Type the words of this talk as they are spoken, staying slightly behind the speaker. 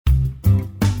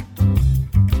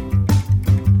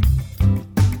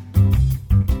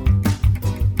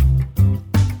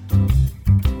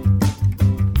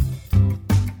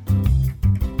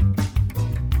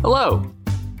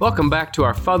Welcome back to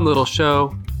our fun little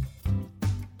show.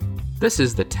 This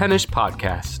is the Tennis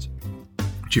Podcast.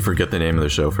 Did you forget the name of the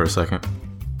show for a second?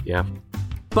 Yeah.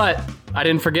 But I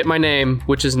didn't forget my name,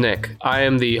 which is Nick. I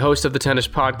am the host of the Tennis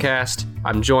Podcast.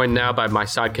 I'm joined now by my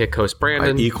sidekick host,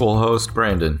 Brandon. My equal host,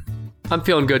 Brandon. I'm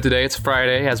feeling good today. It's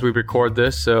Friday as we record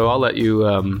this, so I'll let you...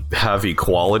 have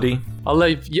equality? I'll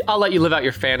let you live out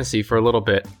your fantasy for a little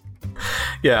bit.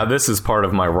 Yeah, this is part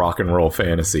of my rock and roll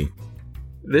fantasy.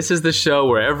 This is the show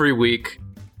where every week,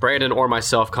 Brandon or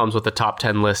myself comes with a top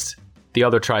 10 list. The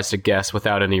other tries to guess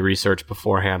without any research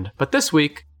beforehand. But this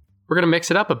week, we're going to mix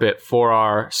it up a bit for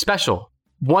our special,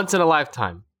 once in a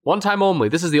lifetime, one time only.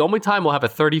 This is the only time we'll have a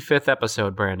 35th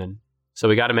episode, Brandon. So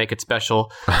we got to make it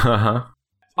special.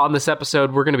 On this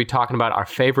episode, we're going to be talking about our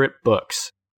favorite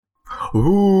books.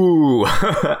 Ooh.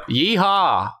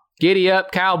 Yeehaw! Giddy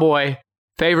up, cowboy.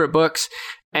 Favorite books.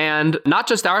 And not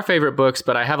just our favorite books,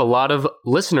 but I have a lot of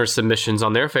listener submissions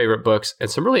on their favorite books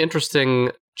and some really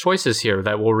interesting choices here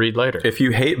that we'll read later. If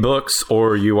you hate books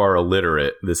or you are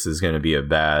illiterate, this is going to be a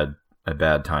bad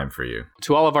time for you.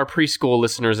 To all of our preschool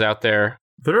listeners out there,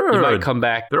 you might come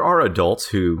back. There are adults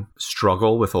who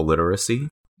struggle with illiteracy.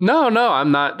 No,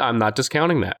 I'm not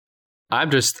discounting that.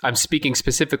 I'm speaking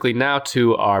specifically now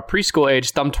to our preschool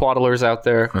age thumb twaddlers out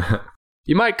there.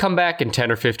 You might come back in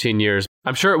 10 or 15 years.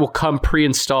 I'm sure it will come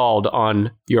pre-installed on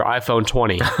your iPhone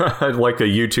 20. Like a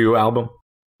U2 album?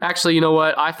 Actually, you know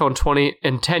what? iPhone 20,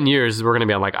 in 10 years, we're going to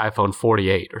be on like iPhone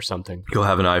 48 or something. You'll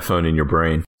have an iPhone in your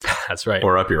brain. That's right.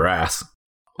 Or up your ass.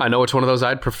 I know which one of those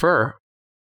I'd prefer.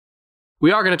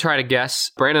 We are going to try to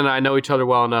guess. Brandon and I know each other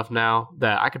well enough now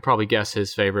that I could probably guess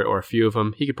his favorite or a few of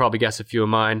them. He could probably guess a few of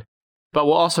mine. But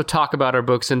we'll also talk about our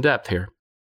books in depth here.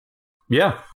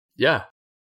 Yeah.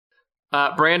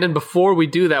 Brandon, before we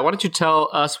do that, why don't you tell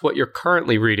us what you're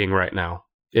currently reading right now,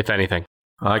 if anything?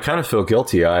 I kind of feel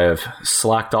guilty. I have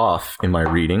slacked off in my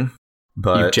reading.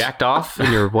 But you jacked off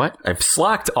in your what? I've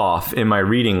slacked off in my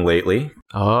reading lately.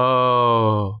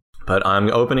 Oh. But I'm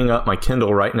opening up my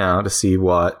Kindle right now to see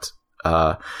what...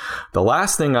 the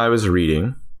last thing I was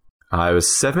reading, I was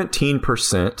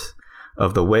 17%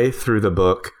 of the way through the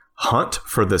book Hunt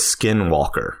for the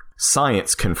Skinwalker.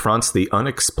 Science confronts the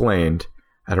unexplained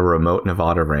at a remote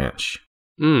Nevada ranch,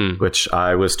 which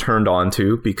I was turned on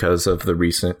to because of the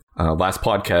recent last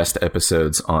podcast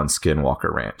episodes on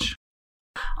Skinwalker Ranch.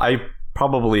 I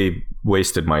probably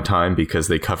wasted my time because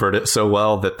they covered it so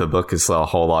well that the book is a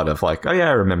whole lot of like, oh yeah,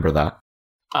 I remember that.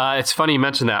 It's funny you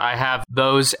mentioned that. I have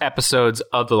those episodes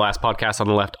of the last podcast on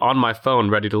the left on my phone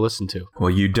ready to listen to.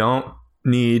 Well, you don't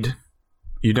need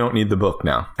the book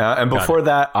now. And before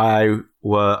that, I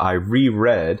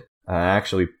reread. I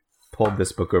actually pulled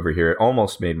this book over here. It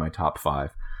almost made my top 5.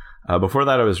 Before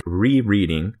that, I was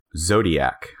rereading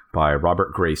Zodiac by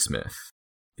Robert Graysmith,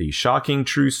 the shocking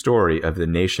true story of the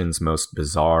nation's most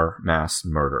bizarre mass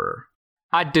murderer.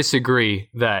 I disagree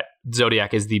that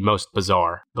Zodiac is the most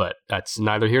bizarre, but that's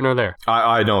neither here nor there.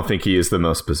 I don't think he is the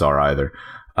most bizarre either.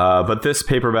 But this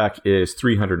paperback is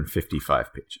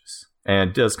 355 pages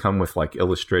and does come with like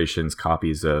illustrations,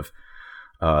 copies of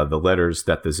the letters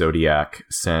that the Zodiac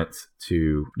sent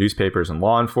to newspapers and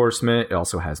law enforcement. It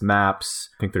also has maps.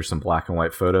 I think there's some black and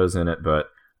white photos in it, but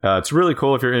it's really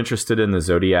cool if you're interested in the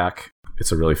Zodiac.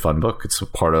 It's a really fun book. It's a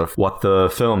part of what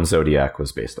the film Zodiac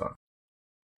was based on.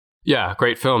 Yeah,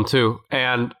 great film too.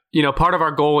 And, you know, part of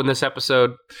our goal in this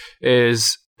episode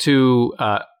is to...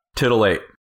 Titillate.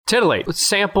 Let's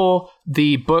sample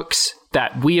the books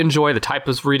that we enjoy, the type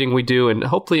of reading we do, and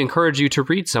hopefully encourage you to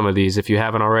read some of these if you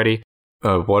haven't already.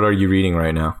 What are you reading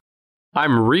right now?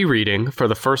 I'm rereading for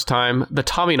the first time The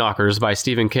Tommyknockers by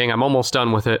Stephen King. I'm almost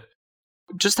done with it.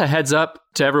 Just a heads up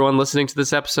to everyone listening to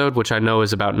this episode, which I know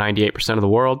is about 98% of the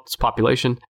world's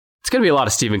population. It's going to be a lot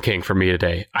of Stephen King for me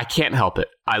today. I can't help it.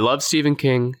 I love Stephen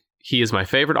King. He is my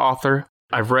favorite author.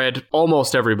 I've read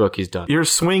almost every book he's done. You're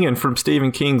swinging from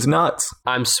Stephen King's nuts.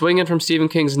 I'm swinging from Stephen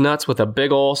King's nuts with a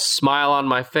big ol' smile on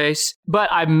my face. But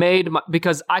I made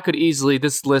because I could easily,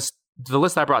 the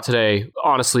list I brought today,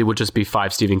 honestly, would just be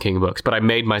 5 Stephen King books. But I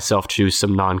made myself choose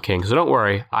some non-King. So don't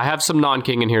worry. I have some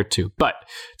non-King in here too. But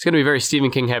it's going to be very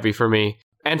Stephen King heavy for me.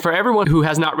 And for everyone who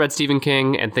has not read Stephen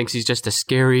King and thinks he's just a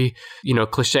scary,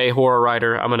 cliche horror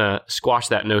writer, I'm going to squash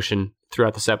that notion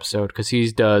throughout this episode because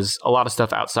he does a lot of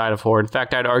stuff outside of horror. In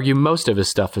fact, I'd argue most of his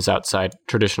stuff is outside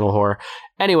traditional horror.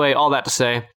 Anyway, all that to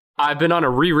say, I've been on a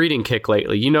rereading kick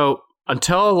lately.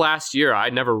 Until last year, I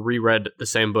never reread the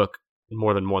same book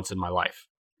more than once in my life.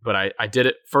 But I did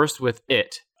it first with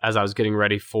It as I was getting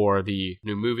ready for the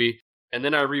new movie. And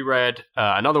then I reread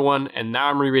another one, and now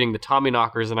I'm rereading The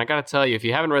Tommyknockers. And I got to tell you, if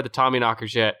you haven't read The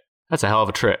Tommyknockers yet, that's a hell of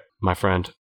a trip, my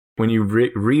friend. when you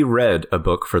reread a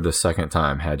book for the second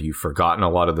time, had you forgotten a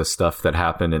lot of the stuff that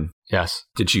happened? And Yes.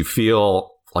 did you feel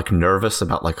like nervous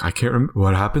about like, I can't remember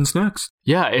what happens next?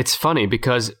 Yeah, it's funny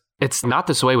because it's not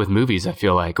this way with movies, I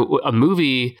feel like. A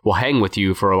movie will hang with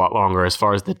you for a lot longer as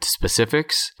far as the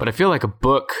specifics. But I feel like a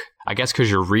book, I guess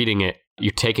because you're reading it,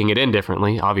 you're taking it in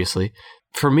differently, obviously.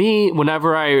 For me,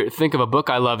 whenever I think of a book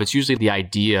I love, it's usually the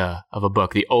idea of a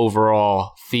book, the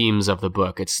overall themes of the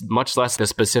book. It's much less the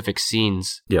specific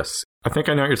scenes. Yes. I think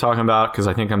I know what you're talking about because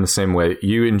I think I'm the same way.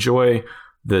 You enjoy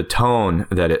the tone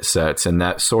that it sets, and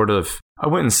that sort of, I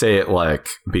wouldn't say it like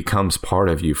becomes part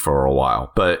of you for a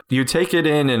while, but you take it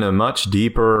in a much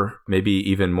deeper, maybe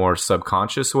even more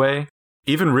subconscious way.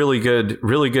 Even really good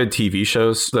TV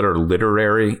shows that are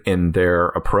literary in their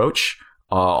approach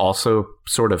also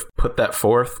sort of put that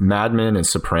forth. Mad Men and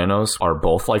Sopranos are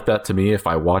both like that to me. If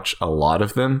I watch a lot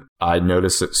of them, I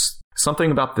notice it's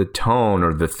something about the tone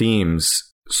or the themes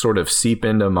sort of seep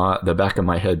into the back of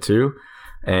my head too.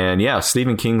 And yeah,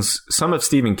 some of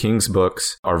Stephen King's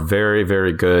books are very,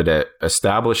 very good at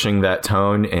establishing that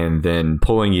tone and then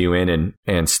pulling you in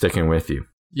and sticking with you.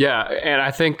 Yeah, and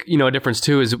I think, a difference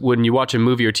too is when you watch a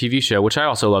movie or TV show, which I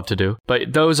also love to do,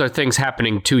 but those are things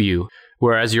happening to you.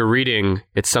 Whereas you're reading,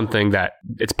 it's something that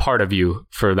it's part of you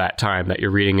for that time that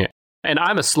you're reading it. And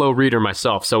I'm a slow reader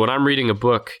myself. So when I'm reading a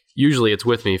book, usually it's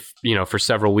with me, for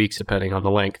several weeks, depending on the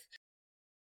length.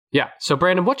 Yeah. So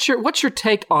Brandon, what's your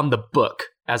take on the book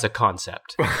as a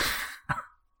concept?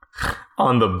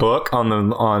 On the book,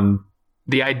 on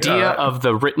the idea of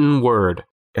the written word.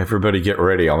 Everybody get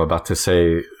ready. I'm about to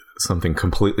say something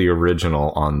completely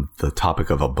original on the topic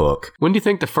of a book. When do you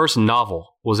think the first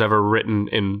novel was ever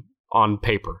written on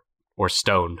paper or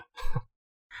stone?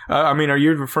 Are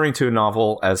you referring to a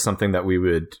novel as something that we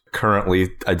would currently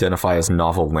identify as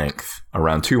novel length,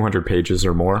 around 200 pages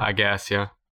or more? I guess, yeah.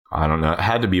 I don't know. It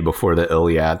had to be before the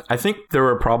Iliad. I think there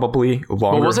were probably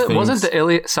longer things. Wasn't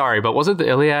the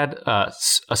Iliad a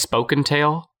spoken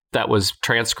tale that was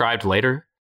transcribed later?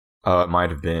 It might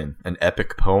have been an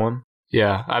epic poem.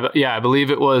 Yeah, I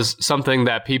believe it was something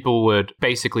that people would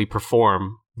basically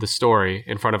perform the story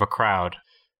in front of a crowd,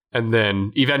 and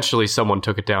then eventually someone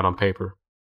took it down on paper.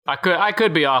 I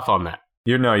could be off on that.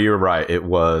 You're right. It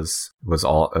was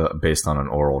all based on an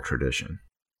oral tradition.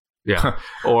 Yeah,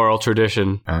 oral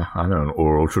tradition. I know an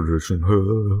oral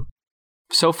tradition.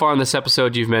 So far in this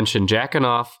episode, you've mentioned jacking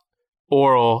off,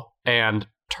 oral, and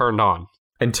turned on.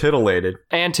 And titillated.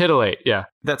 And titillate, yeah.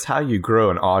 That's how you grow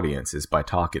an audience, is by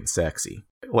talking sexy.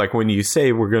 Like when you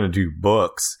say we're going to do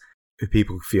books,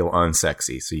 people feel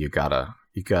unsexy. So you gotta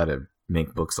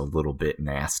make books a little bit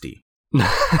nasty.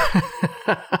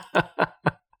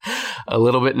 A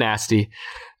little bit nasty.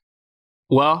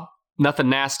 Well, nothing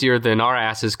nastier than our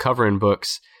asses covering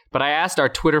books. But I asked our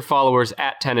Twitter followers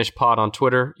at @10ishpod on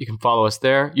Twitter. You can follow us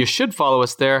there. You should follow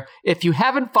us there. If you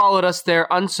haven't followed us there,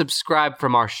 unsubscribe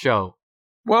from our show.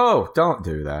 Whoa, don't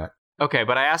do that. Okay,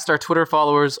 but I asked our Twitter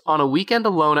followers, on a weekend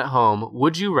alone at home,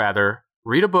 would you rather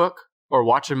read a book or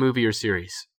watch a movie or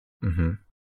series? Mm-hmm.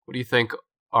 What do you think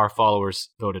our followers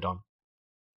voted on?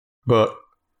 Book.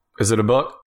 Is it a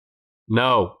book?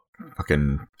 No.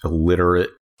 Fucking illiterate.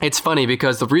 It's funny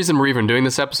because the reason we're even doing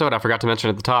this episode, I forgot to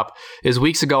mention at the top, is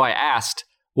weeks ago I asked,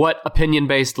 what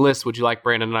opinion-based list would you like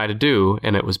Brandon and I to do?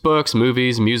 And it was books,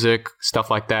 movies, music, stuff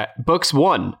like that. Books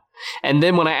won. And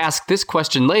then when I asked this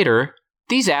question later,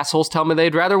 these assholes tell me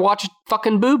they'd rather watch a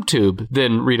fucking boob tube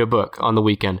than read a book on the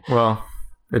weekend. Well,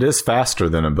 it is faster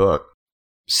than a book.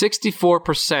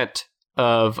 64%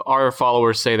 of our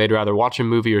followers say they'd rather watch a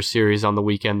movie or series on the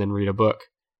weekend than read a book.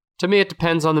 To me, it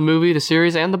depends on the movie, the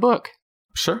series, and the book.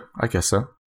 Sure, I guess so.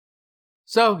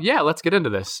 So, yeah, let's get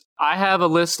into this. I have a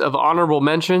list of honorable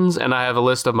mentions, and I have a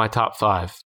list of my top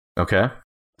 5. Okay.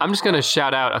 I'm just going to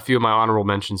shout out a few of my honorable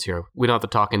mentions here. We don't have to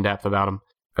talk in depth about them.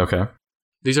 Okay.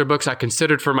 These are books I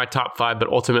considered for my top 5, but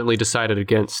ultimately decided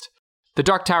against. The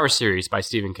Dark Tower series by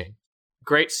Stephen King.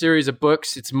 Great series of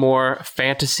books. It's more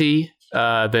fantasy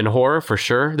than horror, for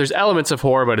sure. There's elements of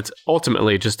horror, but it's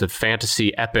ultimately just a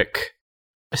fantasy epic.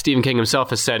 Stephen King himself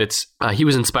has said he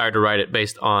was inspired to write it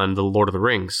based on The Lord of the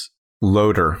Rings.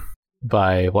 Loader.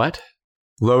 By what?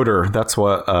 Loader. That's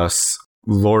what us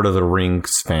Lord of the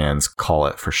Rings fans call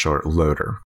it for short.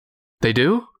 Loader. They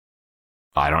do?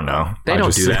 I don't know. They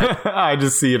don't do that. I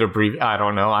just see it abbreviated. I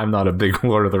don't know. I'm not a big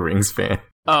Lord of the Rings fan.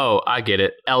 Oh, I get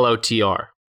it. LOTR.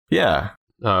 Yeah.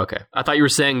 Oh, okay. I thought you were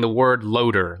saying the word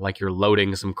loader, like you're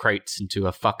loading some crates into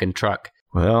a fucking truck.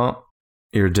 Well,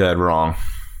 you're dead wrong.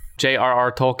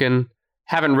 J.R.R. Tolkien.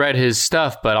 Haven't read his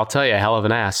stuff, but I'll tell you, a hell of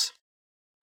an ass.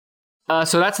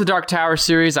 So that's the Dark Tower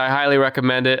series. I highly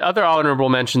recommend it. Other honorable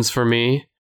mentions for me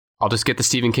I'll just get the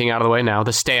Stephen King out of the way now.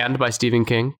 The Stand by Stephen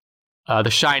King. The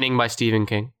Shining by Stephen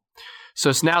King. So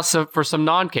it's now for some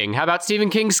non-King. How about Stephen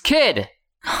King's kid?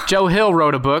 Joe Hill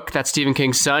wrote a book. That's Stephen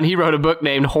King's son. He wrote a book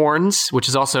named Horns, which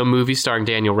is also a movie starring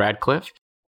Daniel Radcliffe.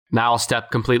 Now I'll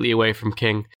step completely away from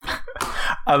King.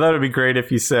 I thought it'd be great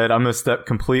if you said, I'm going to step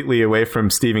completely away from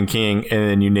Stephen King, and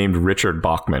then you named Richard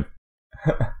Bachman.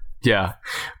 Yeah.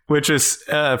 Which is,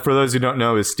 for those who don't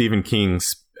know, is Stephen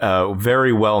King's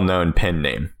very well-known pen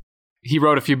name. He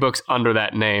wrote a few books under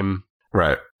that name.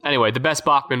 Right. Anyway, the best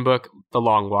Bachman book, The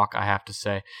Long Walk, I have to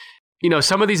say. You know,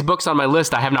 some of these books on my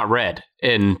list I have not read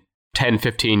in 10,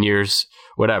 15 years,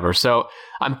 whatever. So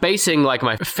I'm basing like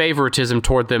my favoritism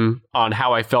toward them on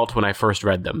how I felt when I first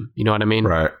read them. You know what I mean?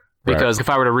 Right. Because if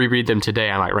I were to reread them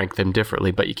today, I might rank them differently,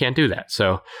 but you can't do that.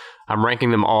 So I'm ranking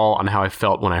them all on how I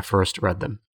felt when I first read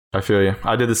them. I feel you.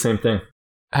 I did the same thing.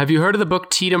 Have you heard of the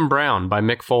book Tatum Brown by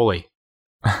Mick Foley?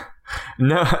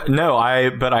 No,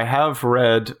 but I have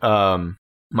read, my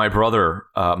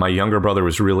younger brother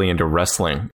was really into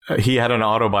wrestling. He had an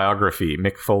autobiography,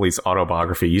 Mick Foley's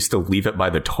autobiography. He used to leave it by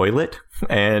the toilet.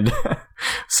 And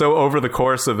so over the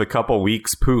course of a couple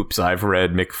weeks poops, I've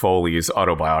read Mick Foley's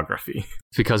autobiography.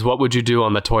 Because what would you do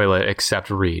on the toilet except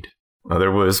read? Well,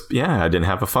 I didn't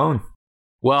have a phone.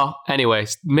 Well,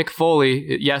 anyways, Mick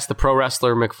Foley, yes, the pro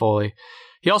wrestler Mick Foley.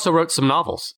 He also wrote some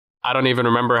novels. I don't even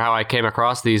remember how I came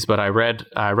across these, but I read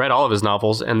all of his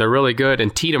novels, and they're really good.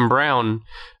 And Tatum Brown,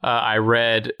 I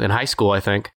read in high school, I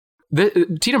think.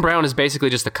 Tatum Brown is basically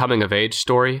just a coming-of-age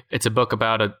story. It's a book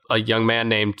about a young man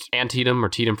named Antietam, or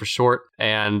Tatum for short,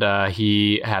 and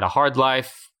he had a hard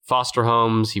life, foster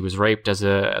homes. He was raped as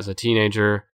a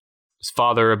teenager. His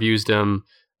father abused him,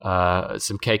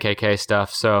 some KKK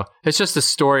stuff. So it's just a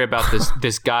story about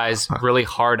this guy's really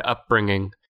hard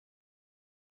upbringing.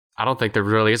 I don't think there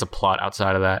really is a plot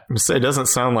outside of that. It doesn't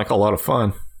sound like a lot of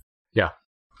fun. Yeah.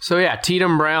 So yeah,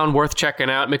 Tatum Brown, worth checking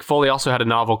out. Mick Foley also had a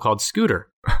novel called Scooter.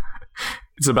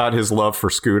 It's about his love for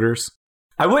scooters.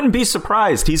 I wouldn't be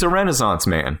surprised. He's a Renaissance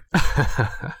man.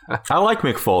 I like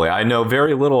Mick Foley. I know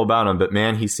very little about him, but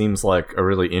man, he seems like a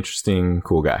really interesting,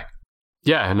 cool guy.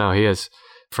 Yeah, no, he is.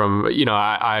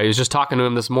 I was just talking to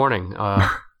him this morning.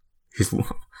 He's a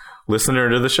listener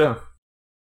to the show.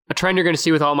 A trend you're going to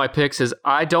see with all my picks is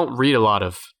I don't read a lot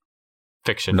of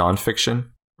fiction. Nonfiction?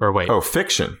 Or wait. Oh,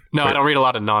 fiction. No, Wait. I don't read a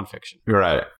lot of nonfiction.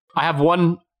 Right. I have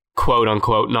one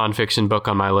quote-unquote nonfiction book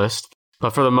on my list, but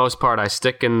for the most part, I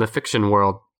stick in the fiction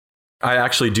world. I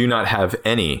actually do not have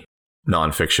any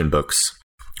nonfiction books.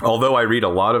 Although I read a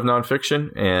lot of nonfiction,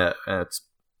 and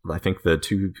I think the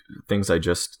two things I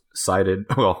just cited,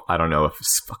 well, I don't know if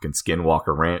fucking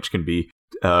Skinwalker Ranch can be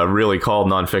really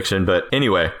called nonfiction, but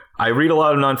anyway, I read a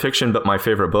lot of nonfiction, but my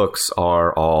favorite books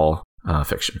are all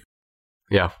fiction.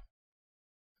 Yeah.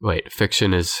 Wait,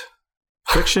 fiction is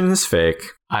fake.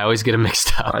 I always get them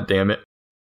mixed up. God damn it.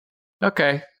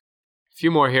 Okay. A few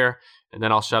more here, and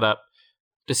then I'll shut up.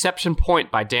 Deception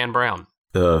Point by Dan Brown.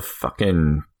 The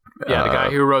fucking... Yeah, the guy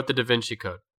who wrote the Da Vinci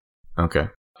Code. Okay.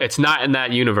 It's not in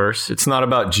that universe. It's not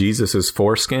about Jesus's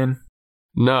foreskin?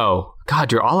 No.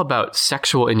 God, you're all about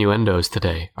sexual innuendos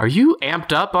today. Are you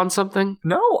amped up on something?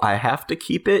 No, I have to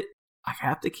keep it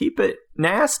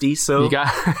nasty, so you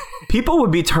got people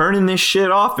would be turning this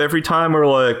shit off every time we're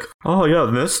like, oh yeah,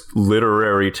 this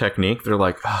literary technique. They're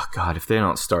like, oh God, if they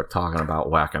don't start talking about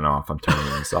whacking off, I'm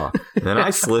turning this off. And then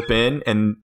I slip in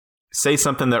and say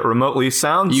something that remotely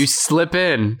sounds... You slip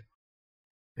in.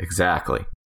 Exactly.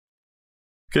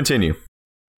 Continue.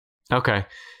 Okay.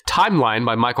 Timeline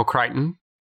by Michael Crichton.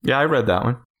 Yeah, I read that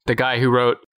one. The guy who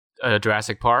wrote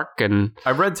Jurassic Park. And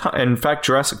I read, in fact,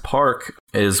 Jurassic Park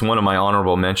is one of my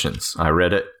honorable mentions. I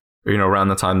read it, around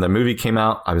the time the movie came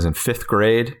out. I was in 5th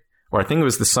grade, or I think it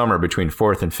was the summer between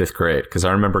 4th and 5th grade, because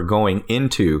I remember going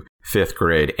into 5th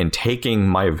grade and taking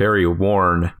my very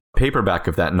worn paperback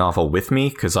of that novel with me,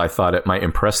 because I thought it might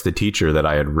impress the teacher that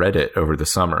I had read it over the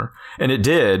summer. And it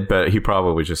did, but he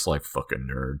probably just like, fucking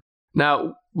nerd.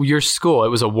 Now, your school, it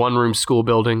was a one-room school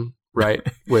building, right?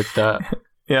 With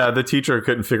yeah, the teacher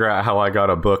couldn't figure out how I got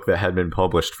a book that had been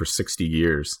published for 60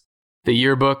 years. The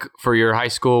yearbook for your high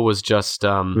school was just...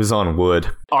 it was on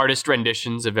wood. Artist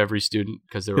renditions of every student.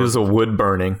 Because it was a wood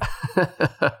burning.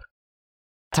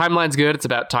 Timeline's good. It's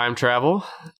about time travel.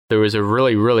 There was a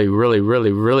really, really, really,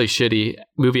 really, really shitty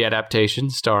movie adaptation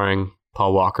starring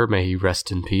Paul Walker. May he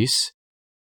rest in peace.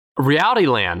 Reality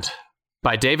Land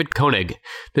by David Koenig.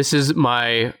 This is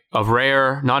a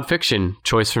rare nonfiction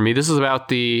choice for me. This is about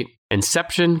the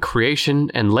inception, creation,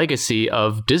 and legacy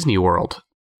of Disney World.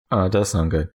 Oh, it does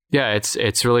sound good. Yeah,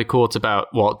 it's really cool. It's about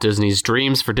Walt Disney's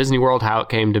dreams for Disney World, how it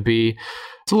came to be.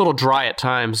 It's a little dry at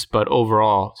times, but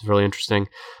overall, it's really interesting.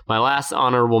 My last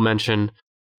honorable mention,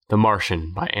 The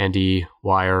Martian by Andy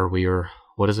Weir.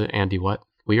 What is it? Andy what?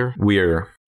 Weir? Weir.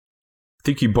 I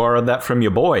think you borrowed that from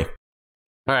your boy.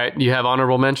 All right. You have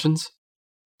honorable mentions?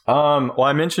 Well,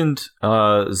 I mentioned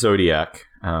Zodiac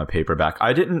paperback.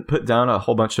 I didn't put down a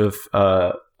whole bunch of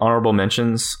honorable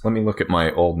mentions. Let me look at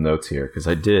my old notes here, because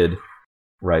I did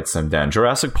write some down.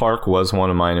 Jurassic Park was one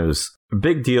of mine. It was a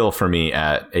big deal for me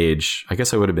at age, I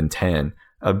guess I would have been 10.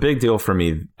 A big deal for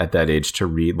me at that age to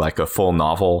read like a full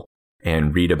novel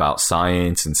and read about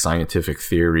science and scientific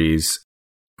theories.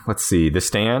 Let's see. The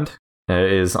Stand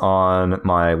is on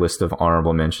my list of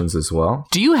honorable mentions as well.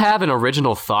 Do you have an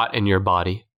original thought in your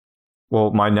body?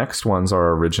 Well, my next ones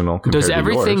are original compared Does to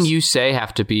everything yours. you say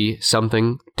have to be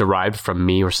something derived from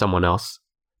me or someone else?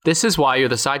 This is why you're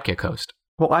the sidekick host.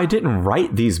 Well, I didn't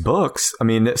write these books. I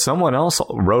mean, someone else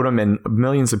wrote them and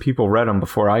millions of people read them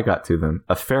before I got to them.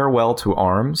 A Farewell to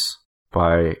Arms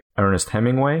by Ernest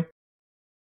Hemingway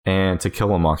and To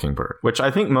Kill a Mockingbird, which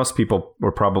I think most people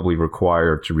were probably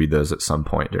required to read those at some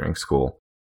point during school.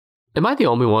 Am I the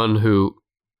only one who...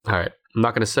 All right, I'm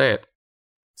not going to say it.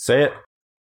 Say it.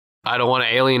 I don't want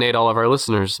to alienate all of our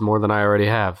listeners more than I already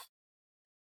have.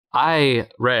 I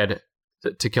read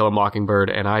To Kill a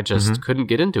Mockingbird and I just couldn't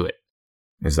get into it.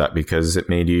 Is that because it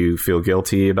made you feel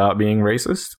guilty about being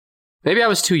racist? Maybe I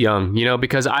was too young,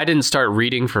 because I didn't start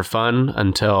reading for fun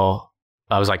until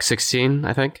I was like 16,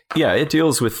 I think. Yeah, it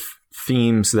deals with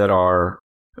themes that are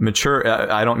mature.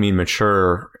 I don't mean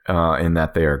mature in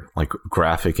that they're like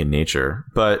graphic in nature,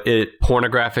 but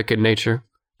pornographic in nature.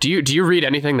 Do you read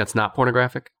anything that's not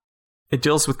pornographic? It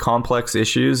deals with complex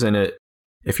issues, and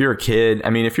if you're a kid, I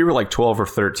mean, if you were like 12 or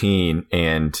 13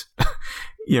 and,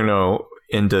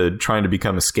 into trying to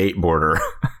become a skateboarder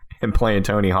and playing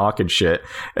Tony Hawk and shit,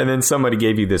 and then somebody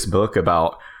gave you this book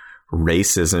about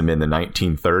racism in the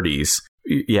 1930s,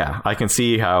 yeah, I can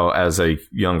see how as a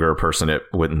younger person it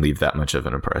wouldn't leave that much of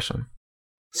an impression.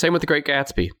 Same with The Great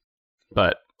Gatsby,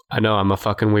 but I know I'm a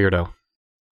fucking weirdo.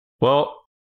 Well,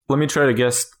 let me try to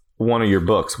guess one of your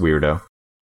books, weirdo.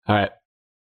 All right.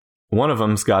 One of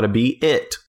them's got to be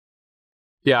It.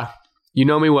 Yeah, you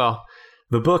know me well.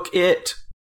 The book It.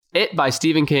 It by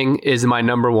Stephen King is my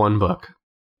number one book.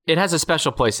 It has a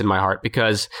special place in my heart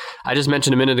because I just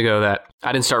mentioned a minute ago that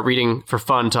I didn't start reading for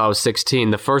fun until I was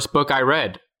 16. The first book I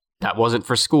read that wasn't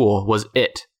for school was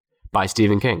It by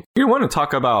Stephen King. You want to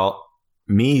talk about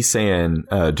me saying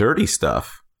dirty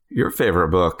stuff? Your favorite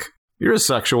book. You're a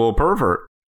sexual pervert.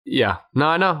 Yeah. No,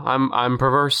 I know. I'm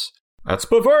perverse. That's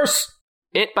perverse.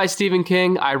 It by Stephen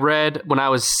King, I read when I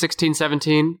was 16,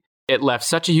 17. It left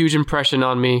such a huge impression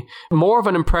on me. More of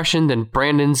an impression than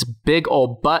Brandon's big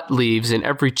old butt leaves in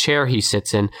every chair he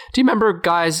sits in. Do you remember,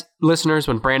 guys, listeners,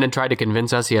 when Brandon tried to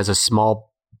convince us he has a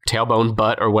small tailbone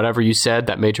butt or whatever you said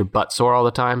that made your butt sore all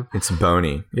the time? It's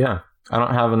bony. Yeah. I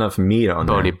don't have enough meat on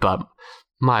there. Bony butt.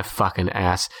 My fucking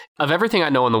ass. Of everything I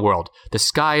know in the world, the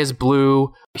sky is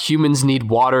blue, humans need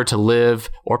water to live,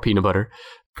 or peanut butter.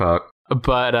 Fuck.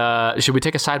 But should we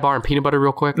take a sidebar on peanut butter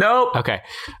real quick? Nope. Okay.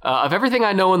 Of everything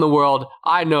I know in the world,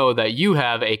 I know that you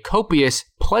have a copious,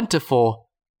 plentiful,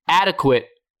 adequate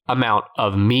amount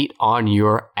of meat on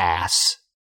your ass.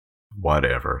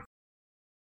 Whatever.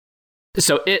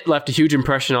 So It left a huge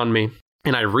impression on me,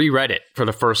 and I reread it for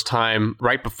the first time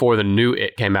right before the new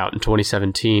It came out in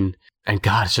 2017. And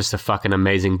God, it's just a fucking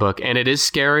amazing book. And it is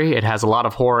scary. It has a lot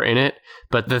of horror in it.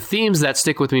 But the themes that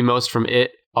stick with me most from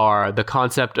It are the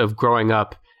concept of growing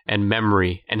up and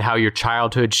memory and how your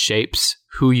childhood shapes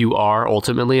who you are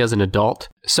ultimately as an adult,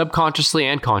 subconsciously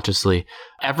and consciously.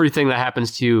 Everything that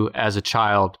happens to you as a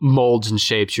child molds and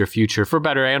shapes your future for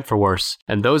better and for worse.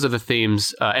 And those are the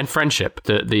themes, and friendship,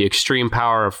 the extreme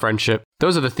power of friendship.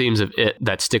 Those are the themes of It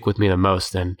that stick with me the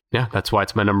most. And yeah, that's why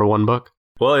it's my number one book.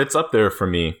 Well, it's up there for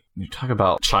me. You talk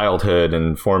about childhood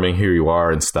and forming who you are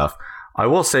and stuff. I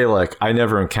will say, like, I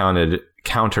never encountered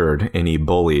any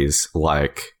bullies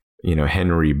like,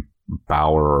 Henry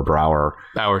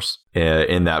Bowers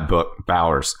in that book,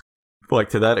 Bowers, like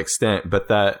to that extent. But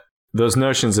that those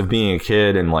notions of being a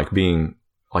kid and like being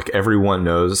like everyone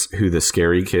knows who the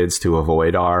scary kids to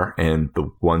avoid are, and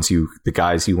the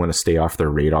guys you want to stay off their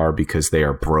radar because they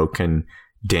are broken,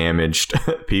 damaged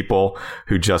people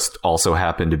who just also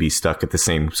happen to be stuck at the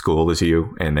same school as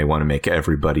you, and they want to make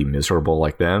everybody miserable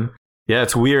like them. Yeah,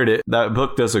 it's weird. That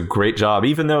book does a great job,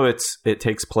 even though it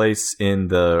takes place in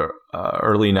the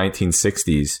early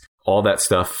 1960s. All that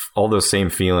stuff, all those same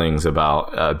feelings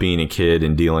about being a kid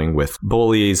and dealing with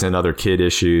bullies and other kid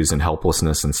issues and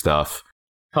helplessness and stuff.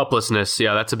 Helplessness.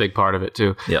 Yeah, that's a big part of it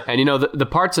too. Yeah. And the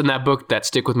parts in that book that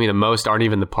stick with me the most aren't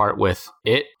even the part with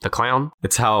it, the clown.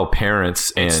 It's how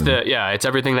parents and... It's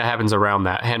everything that happens around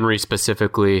that. Henry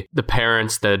specifically, the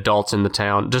parents, the adults in the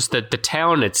town, just the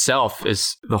town itself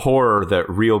is... The horror that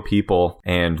real people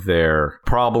and their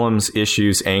problems,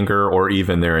 issues, anger, or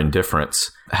even their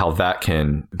indifference, how that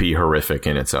can be horrific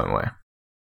in its own way.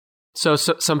 So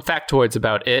some factoids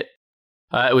about it.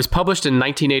 It was published in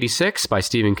 1986 by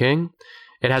Stephen King.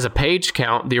 It has a page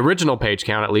count. The original page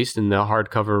count, at least in the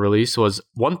hardcover release, was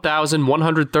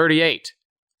 1,138.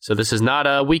 So this is not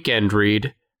a weekend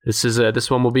read. This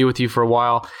one will be with you for a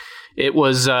while. It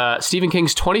was Stephen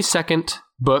King's 22nd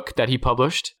book that he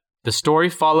published. The story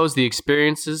follows the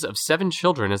experiences of 7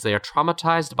 children as they are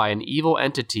traumatized by an evil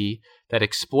entity that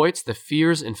exploits the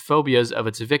fears and phobias of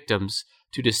its victims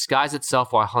to disguise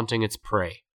itself while hunting its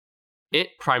prey. It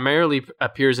primarily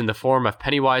appears in the form of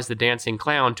Pennywise the Dancing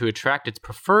Clown to attract its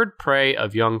preferred prey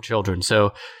of young children.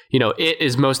 So, it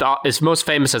is most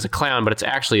famous as a clown, but it's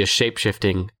actually a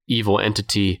shape-shifting evil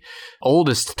entity,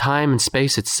 oldest time and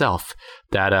space itself,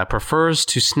 that prefers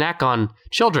to snack on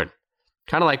children.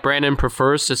 Kind of like Brandon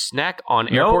prefers to snack on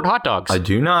airport hot dogs. I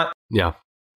do not. Yeah.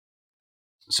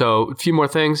 So a few more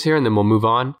things here, and then we'll move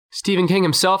on. Stephen King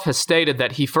himself has stated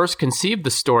that he first conceived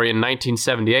the story in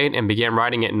 1978 and began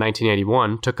writing it in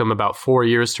 1981. Took him about 4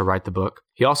 years to write the book.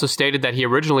 He also stated that he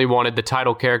originally wanted the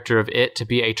title character of it to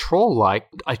be a troll like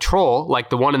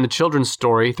the one in the children's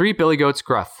story, Three Billy Goats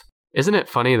Gruff. Isn't it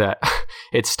funny that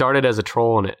it started as a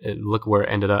troll and look where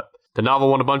it ended up? The novel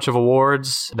won a bunch of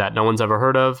awards that no one's ever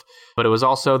heard of, but it was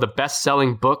also the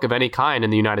best-selling book of any kind in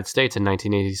the United States in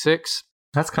 1986.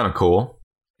 That's kind of cool.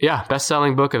 Yeah,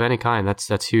 best-selling book of any kind.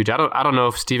 That's huge. I don't know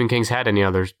if Stephen King's had any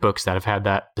other books that have had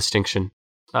that distinction.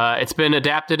 It's been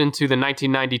adapted into the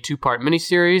 1990 two-part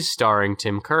miniseries starring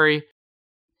Tim Curry.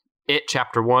 It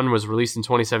Chapter 1 was released in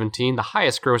 2017, the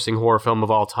highest-grossing horror film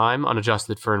of all time,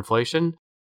 unadjusted for inflation.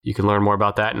 You can learn more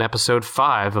about that in episode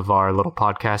 5 of our little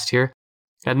podcast here.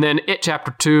 And then It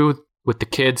Chapter 2, with the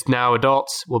kids now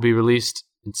adults, will be released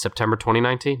in September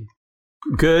 2019.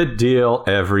 Good deal,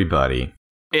 everybody.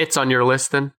 It's on your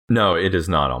list then? No, it is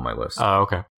not on my list. Oh,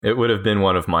 okay. It would have been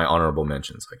one of my honorable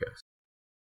mentions, I guess.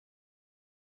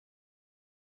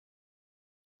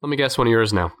 Let me guess one of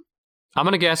yours now. I'm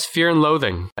going to guess Fear and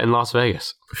Loathing in Las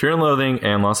Vegas. Fear and Loathing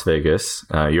and Las Vegas,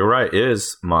 you're right,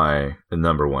 is my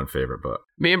number one favorite book.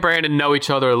 Me and Brandon know each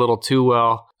other a little too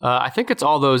well. I think it's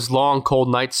all those long, cold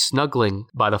nights snuggling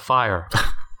by the fire.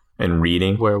 And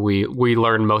reading. Where we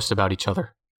learn most about each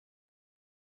other.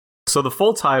 So the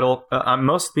full title,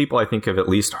 most people I think have at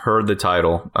least heard the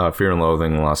title, Fear and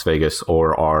Loathing in Las Vegas,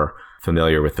 or are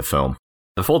familiar with the film.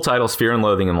 The full title is Fear and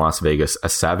Loathing in Las Vegas, A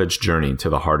Savage Journey to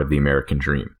the Heart of the American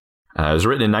Dream. It was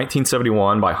written in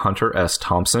 1971 by Hunter S.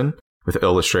 Thompson, with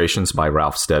illustrations by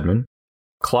Ralph Steadman.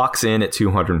 Clocks in at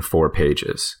 204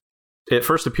 pages. It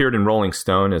first appeared in Rolling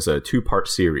Stone as a 2-part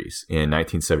series in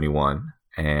 1971,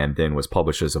 and then was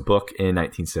published as a book in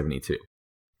 1972.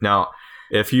 Now,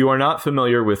 if you are not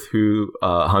familiar with who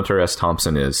Hunter S.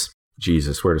 Thompson is,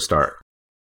 Jesus, where to start?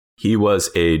 He was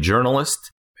a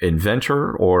journalist,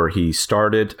 inventor, or he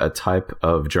started a type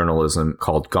of journalism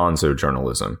called gonzo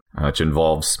journalism, which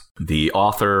involves the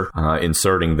author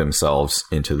inserting themselves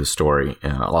into the story.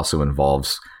 Also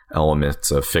involves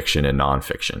elements of fiction and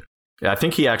nonfiction. I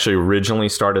think he actually originally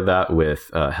started that with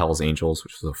Hell's Angels,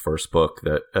 which was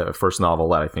the first novel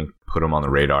that I think put him on the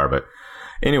radar. But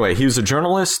anyway, he was a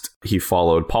journalist. He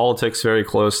followed politics very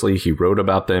closely. He wrote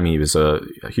about them. He was a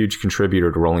huge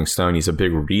contributor to Rolling Stone. He's a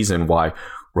big reason why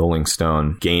Rolling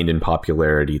Stone gained in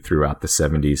popularity throughout the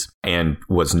 70s and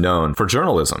was known for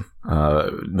journalism,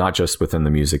 not just within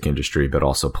the music industry, but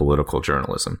also political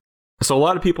journalism. So a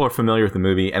lot of people are familiar with the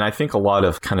movie, and I think a lot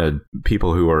of kind of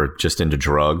people who are just into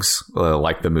drugs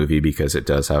like the movie because it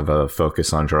does have a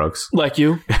focus on drugs. Like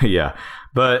you? Yeah.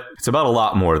 But it's about a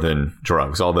lot more than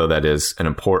drugs, although that is an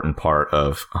important part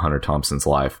of Hunter Thompson's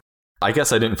life. I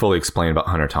guess I didn't fully explain about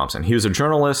Hunter Thompson. He was a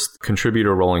journalist, contributor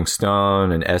to Rolling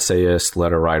Stone, an essayist,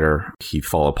 letter writer. He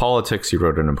followed politics. He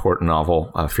wrote an important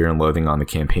novel, Fear and Loathing on the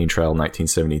Campaign Trail in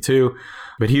 1972.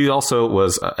 But he also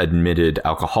was an admitted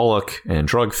alcoholic and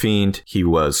drug fiend.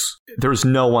 There's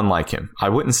no one like him. I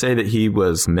wouldn't say that he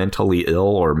was mentally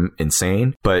ill or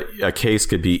insane, but a case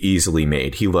could be easily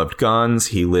made. He loved guns.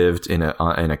 He lived in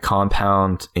a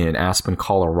compound in Aspen,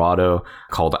 Colorado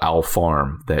called Owl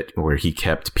Farm, where he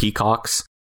kept peacocks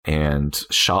and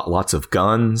shot lots of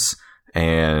guns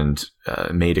and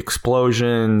made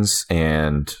explosions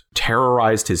and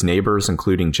terrorized his neighbors,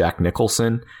 including Jack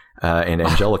Nicholson, and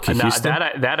Angelica Houston.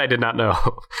 That I did not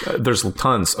know. There's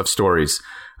tons of stories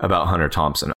about Hunter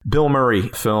Thompson. Bill Murray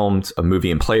filmed a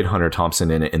movie and played Hunter Thompson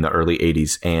in it in the early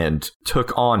 80s and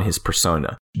took on his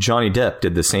persona. Johnny Depp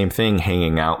did the same thing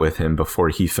hanging out with him before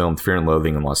he filmed Fear and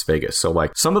Loathing in Las Vegas. So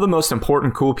like some of the most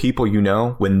important cool people you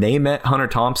know, when they met Hunter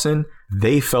Thompson,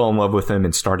 they fell in love with him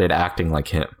and started acting like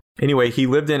him. Anyway, he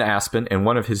lived in Aspen and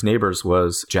one of his neighbors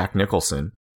was Jack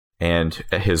Nicholson. And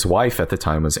his wife at the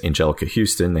time was Angelica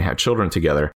Houston. They had children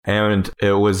together. And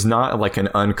it was not like an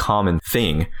uncommon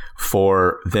thing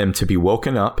for them to be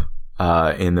woken up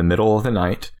in the middle of the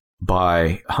night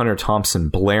by Hunter Thompson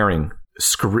blaring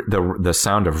the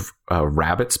sound of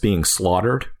rabbits being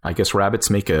slaughtered. I guess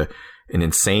rabbits make an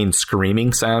insane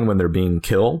screaming sound when they're being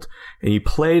killed. And he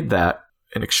played that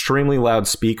in extremely loud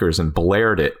speakers and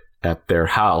blared it at their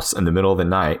house in the middle of the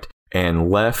night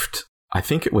and left, I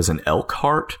think it was an elk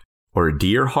heart or a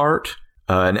deer heart,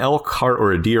 an elk heart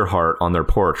or a deer heart on their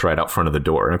porch right out front of the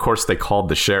door. And of course, they called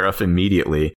the sheriff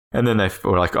immediately. And then they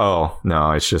were like, oh,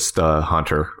 no, it's just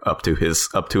Hunter up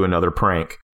to another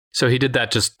prank. So he did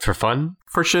that just for fun?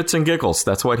 For shits and giggles.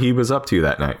 That's what he was up to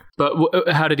that night. But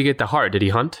how did he get the heart? Did he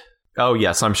hunt? Oh,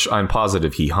 yes, I'm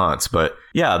positive he hunts. But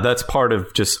yeah, that's part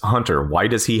of just Hunter. Why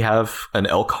does he have an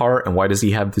elk heart? And why does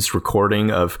he have this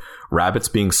recording of rabbits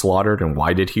being slaughtered? And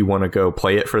why did he want to go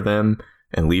play it for them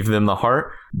and leave them the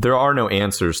heart? There are no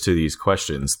answers to these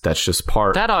questions. That's just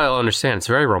part. That I'll understand. It's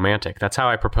very romantic. That's how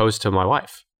I proposed to my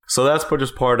wife. So that's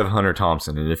just part of Hunter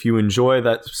Thompson. And if you enjoy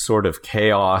that sort of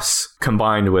chaos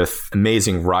combined with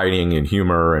amazing writing and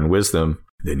humor and wisdom,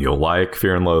 then you'll like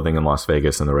Fear and Loathing in Las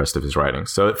Vegas and the rest of his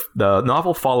writings. So the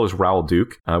novel follows Raoul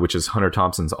Duke, which is Hunter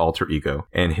Thompson's alter ego,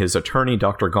 and his attorney,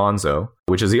 Dr. Gonzo,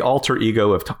 which is the alter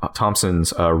ego of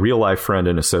Thompson's real-life friend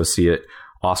and associate,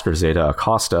 Oscar Zeta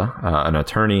Acosta, an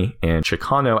attorney and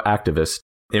Chicano activist.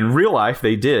 In real life,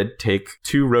 they did take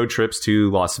 2 road trips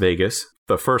to Las Vegas,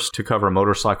 the first to cover a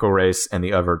motorcycle race and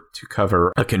the other to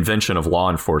cover a convention of law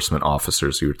enforcement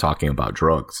officers who were talking about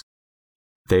drugs.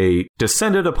 They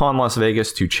descended upon Las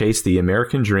Vegas to chase the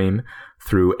American dream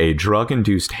through a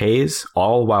drug-induced haze,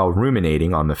 all while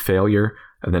ruminating on the failure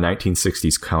of the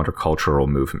 1960s countercultural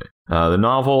movement. The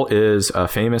novel is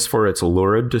famous for its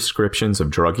lurid descriptions of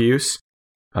drug use.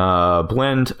 A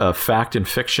blend of fact and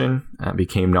fiction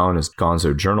became known as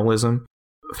gonzo journalism.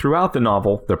 Throughout the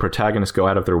novel, the protagonists go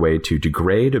out of their way to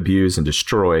degrade, abuse, and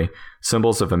destroy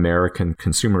symbols of American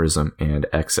consumerism and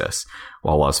excess,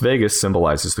 while Las Vegas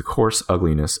symbolizes the coarse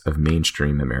ugliness of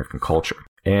mainstream American culture.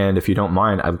 And if you don't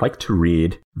mind, I'd like to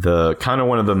read the kind of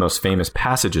one of the most famous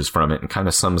passages from it and kind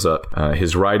of sums up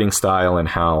his writing style and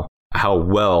how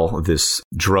well this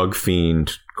drug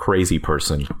fiend crazy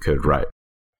person could write.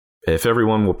 If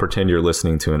everyone will pretend you're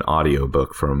listening to an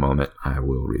audiobook for a moment, I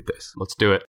will read this. Let's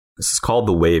do it. This is called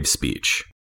The Wave Speech.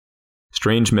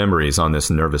 Strange memories on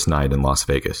this nervous night in Las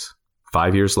Vegas.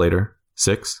 5 years later,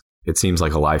 6, it seems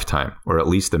like a lifetime, or at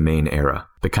least the main era,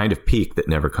 the kind of peak that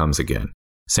never comes again.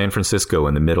 San Francisco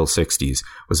in the middle 60s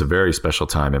was a very special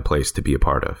time and place to be a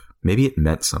part of. Maybe it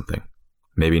meant something.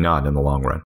 Maybe not in the long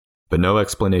run. But no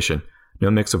explanation, no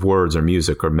mix of words or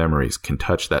music or memories can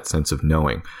touch that sense of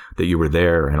knowing that you were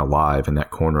there and alive in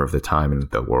that corner of the time and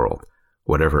the world,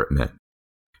 whatever it meant.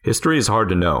 History is hard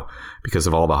to know because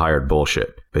of all the hired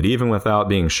bullshit, but even without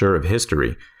being sure of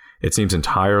history, it seems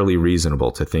entirely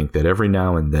reasonable to think that every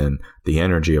now and then the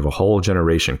energy of a whole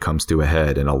generation comes to a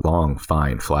head in a long,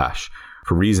 fine flash,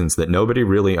 for reasons that nobody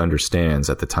really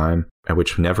understands at the time and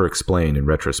which never explain in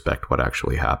retrospect what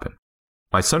actually happened.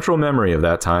 My central memory of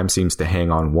that time seems to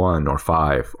hang on 1 or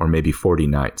 5 or maybe 40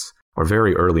 nights, or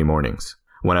very early mornings,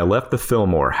 when I left the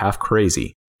Fillmore half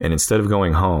crazy and instead of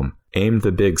going home, aimed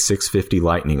the big 650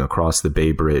 Lightning across the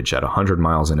Bay Bridge at 100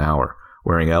 miles an hour,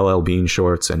 wearing LL Bean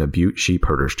shorts and a Butte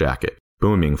sheepherder's jacket,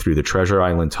 booming through the Treasure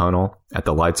Island Tunnel at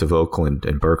the lights of Oakland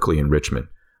and Berkeley and Richmond.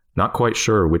 Not quite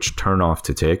sure which turnoff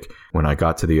to take when I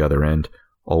got to the other end,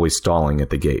 always stalling at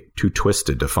the gate, too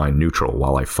twisted to find neutral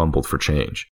while I fumbled for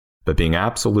change, but being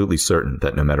absolutely certain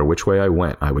that no matter which way I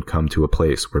went, I would come to a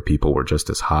place where people were just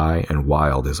as high and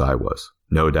wild as I was.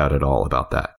 No doubt at all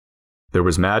about that. There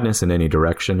was madness in any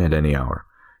direction at any hour.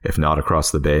 If not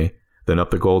across the bay, then up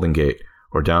the Golden Gate,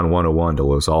 or down 101 to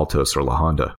Los Altos or La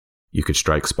Honda. You could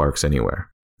strike sparks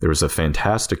anywhere. There was a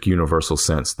fantastic universal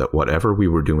sense that whatever we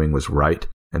were doing was right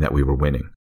and that we were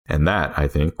winning. And that, I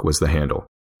think, was the handle.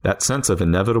 That sense of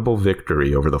inevitable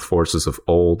victory over the forces of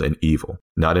old and evil.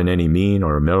 Not in any mean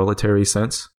or military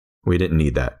sense. We didn't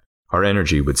need that. Our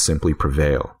energy would simply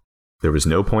prevail. There was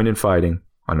no point in fighting,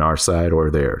 on our side or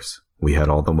theirs. We had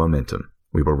all the momentum.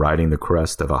 We were riding the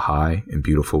crest of a high and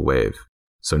beautiful wave.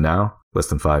 So now, less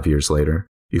than 5 years later,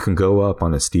 You can go up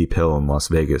on a steep hill in Las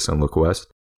Vegas and look west,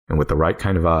 and with the right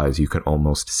kind of eyes, you can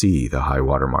almost see the high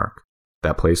water mark,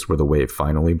 that place where the wave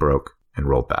finally broke and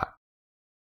rolled back.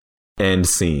 End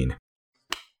scene.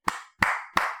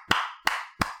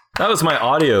 That was my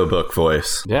audiobook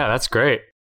voice. Yeah, that's great.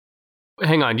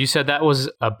 Hang on, you said that was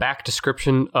a back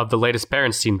description of the latest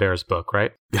Berenstein Bears book,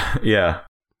 right? Yeah.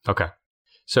 Okay.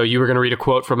 So you were going to read a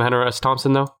quote from Hunter S.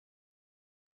 Thompson, though?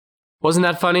 Wasn't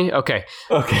that funny? Okay.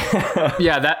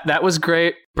 Yeah, that was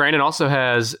great. Brandon also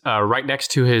has, right next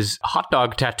to his hot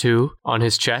dog tattoo on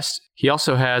his chest, he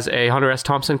also has a Hunter S.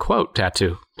 Thompson quote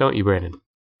tattoo. Don't you, Brandon?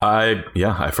 I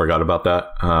forgot about that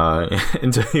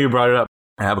until you brought it up.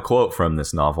 I have a quote from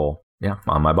this novel,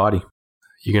 on my body.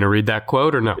 You going to read that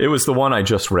quote or no? It was the one I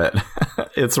just read.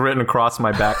 It's written across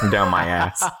my back and down my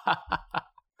ass.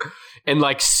 In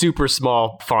like super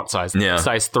small font size. Yeah.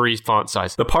 Size 3 font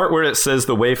size. The part where it says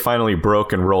the wave finally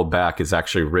broke and rolled back is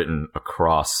actually written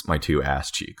across my 2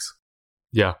 ass cheeks.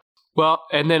 Yeah. Well,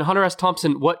 and then Hunter S.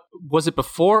 Thompson, what was it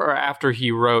before or after he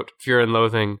wrote Fear and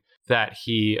Loathing that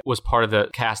he was part of the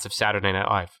cast of Saturday Night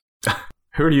Live?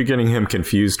 Who are you getting him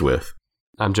confused with?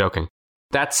 I'm joking.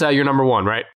 That's your number 1,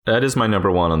 right? That is my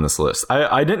number 1 on this list.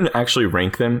 I didn't actually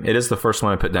rank them. It is the first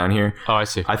one I put down here. Oh, I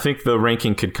see. I think the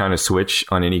ranking could kind of switch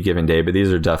on any given day, but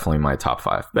these are definitely my top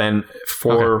 5. And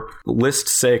for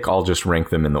list's sake, I'll just rank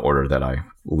them in the order that I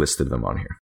listed them on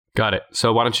here. Got it.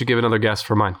 So why don't you give another guess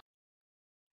for mine?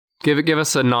 Give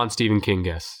us a non-Stephen King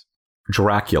guess.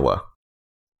 Dracula.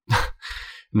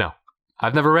 No.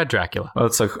 I've never read Dracula.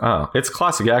 It's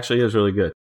classic. It actually is really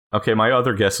good. Okay, my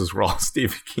other guesses were all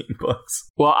Stephen King books.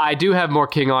 Well, I do have more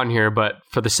King on here, but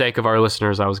for the sake of our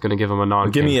listeners, I was going to give him a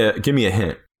non-King. Give me a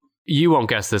hint. You won't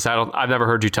guess this. I've never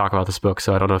heard you talk about this book,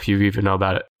 so I don't know if you even know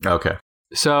about it. Okay.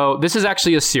 So this is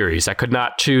actually a series. I could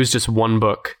not choose just one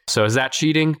book. So is that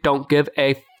cheating? Don't give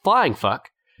a flying fuck.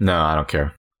 No, I don't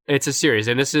care. It's a series,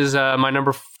 and this is my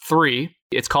number 3.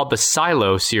 It's called the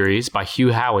Silo series by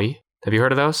Hugh Howey. Have you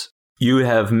heard of those? You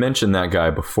have mentioned that guy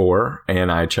before,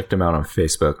 and I checked him out on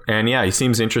Facebook. And yeah, he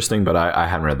seems interesting, but I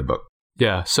hadn't read the book.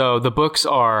 Yeah, so the books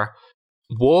are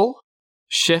Wool,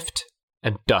 Shift,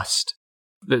 and Dust.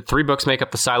 The 3 books make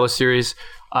up the Silo series.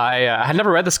 I had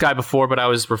never read this guy before, but I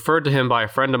was referred to him by a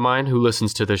friend of mine who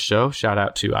listens to this show. Shout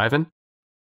out to Ivan.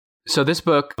 So this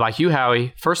book by Hugh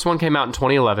Howey, first one came out in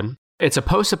 2011. It's a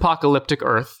post-apocalyptic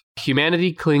Earth.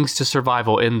 Humanity clings to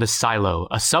survival in the Silo,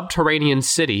 a subterranean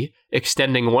city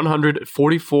extending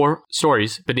 144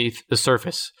 stories beneath the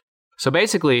surface. So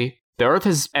basically, the Earth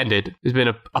has ended. There's been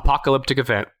an apocalyptic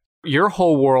event. Your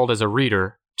whole world as a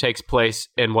reader takes place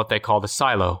in what they call the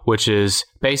Silo, which is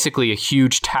basically a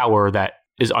huge tower that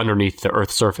is underneath the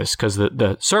Earth's surface, because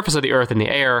the surface of the Earth and the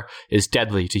air is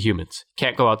deadly to humans.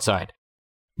 Can't go outside.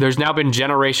 There's now been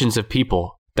generations of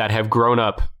people that have grown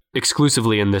up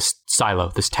exclusively in this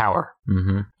silo, this tower.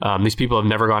 Mm-hmm. These people have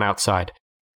never gone outside.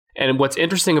 And what's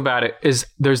interesting about it is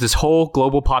there's this whole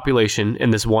global population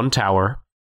in this one tower,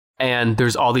 and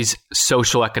there's all these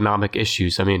social economic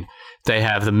issues. I mean, they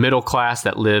have the middle class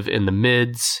that live in the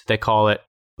mids, they call it.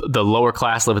 The lower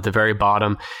class live at the very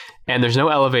bottom. And there's no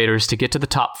elevators. To get to the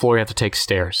top floor, you have to take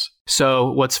stairs.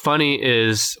 So what's funny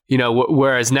is,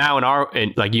 whereas now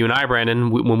like you and I, Brandon,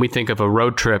 when we think of a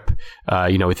road trip,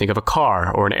 we think of a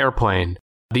car or an airplane.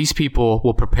 These people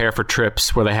will prepare for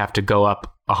trips where they have to go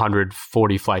up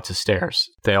 140 flights of stairs.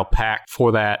 They'll pack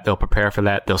for that. They'll prepare for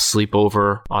that. They'll sleep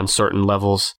over on certain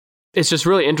levels. It's just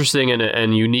really interesting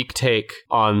and unique take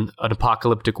on an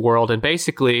apocalyptic world. And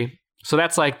basically, so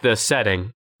that's like the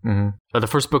setting. Mm-hmm. The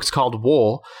first book's called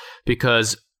Wool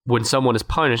because when someone is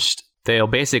punished, they'll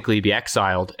basically be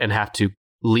exiled and have to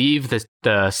leave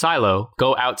the silo,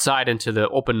 go outside into the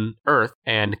open earth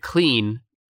and clean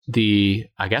the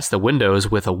windows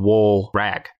with a wool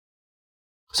rag.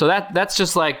 So that's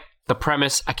just like the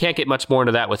premise. I can't get much more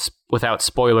into that without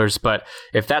spoilers, but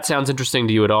if that sounds interesting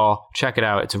to you at all, check it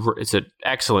out. It's an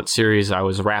excellent series. I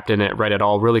was wrapped in it, read it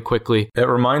all really quickly. It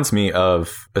reminds me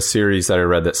of a series that I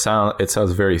read that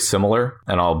sounds very similar,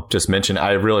 and I'll just mention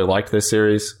I really liked this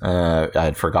series. I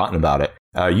had forgotten about it.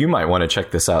 You might want to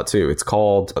check this out too. It's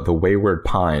called The Wayward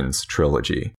Pines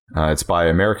Trilogy. It's by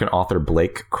American author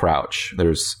Blake Crouch.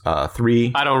 There's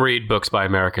 3... I don't read books by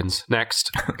Americans.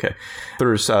 Next. Okay.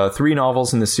 There's 3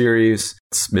 novels in the series.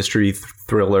 It's mystery,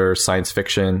 thriller, science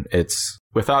fiction. It's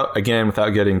without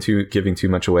giving too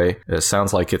much away. It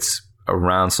sounds like it's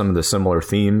around some of the similar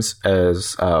themes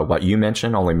as what you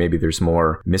mentioned, only maybe there's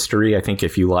more mystery. I think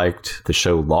if you liked the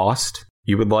show Lost,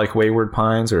 you would like Wayward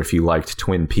Pines, or if you liked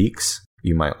Twin Peaks,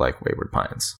 you might like Wayward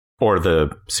Pines, or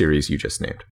the series you just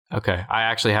named. Okay, I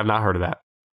actually have not heard of that.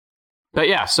 But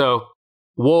yeah, so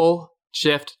Wool,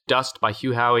 Shift, Dust by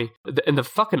Hugh Howey. And the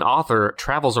fucking author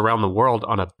travels around the world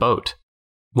on a boat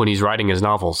when he's writing his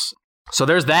novels. So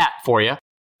there's that for you.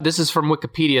 This is from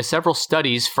Wikipedia. Several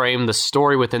studies frame the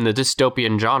story within the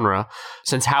dystopian genre,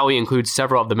 since Howey includes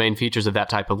several of the main features of that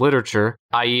type of literature,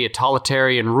 i.e. a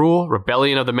totalitarian rule,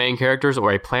 rebellion of the main characters,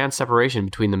 or a planned separation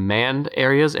between the manned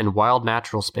areas and wild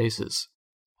natural spaces.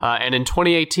 And in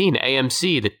 2018,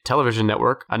 AMC, the television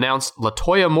network, announced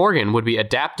LaToya Morgan would be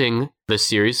adapting this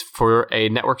series for a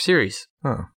network series.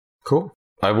 Oh, cool.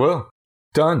 I will.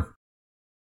 Done.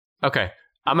 Okay.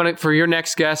 I'm going to, for your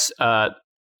next guess,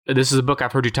 this is a book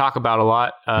I've heard you talk about a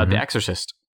lot, The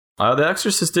Exorcist. The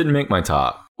Exorcist didn't make my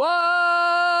top. What?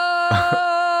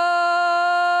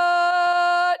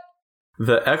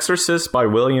 The Exorcist by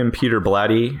William Peter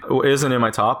Blatty isn't in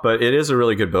my top, but it is a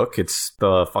really good book. It's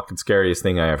the fucking scariest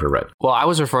thing I ever read. Well, I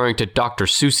was referring to Dr.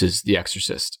 Seuss's The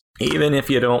Exorcist. Even if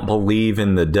you don't believe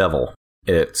in the devil,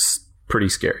 it's pretty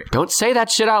scary. Don't say that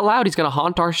shit out loud. He's going to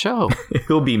haunt our show.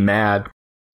 He'll be mad.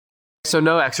 So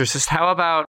no Exorcist. How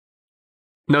about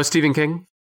no Stephen King?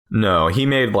 No, he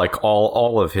made like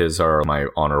all of his are my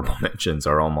honorable mentions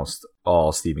are almost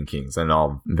all Stephen King's and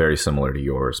all very similar to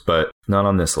yours, but not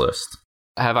on this list.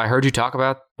 Have I heard you talk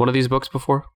about one of these books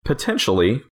before?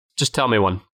 Potentially. Just tell me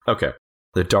one. Okay.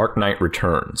 The Dark Knight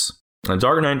Returns. The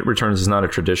Dark Knight Returns is not a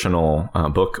traditional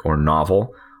book or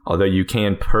novel, although you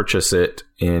can purchase it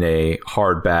in a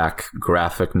hardback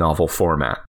graphic novel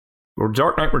format.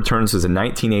 Dark Knight Returns is a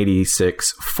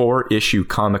 1986 4-issue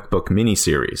comic book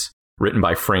miniseries written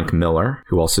by Frank Miller,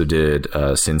 who also did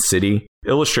Sin City,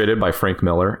 illustrated by Frank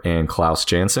Miller and Klaus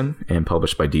Janson, and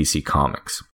published by DC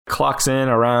Comics. Clocks in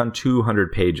around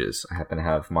 200 pages. I happen to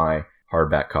have my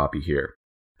hardback copy here.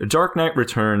 The Dark Knight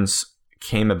Returns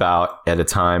came about at a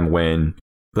time when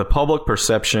the public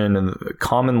perception and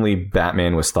commonly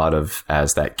Batman was thought of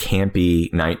as that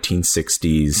campy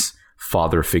 1960s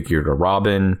father figure to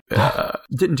Robin.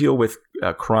 Didn't deal with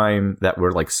crime that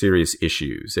were like serious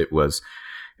issues. It was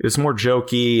more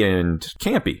jokey and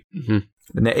campy. Mm-hmm.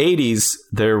 In the 80s,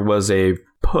 there was a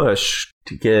push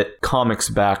to get comics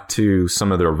back to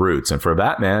some of their roots. And for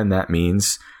Batman, that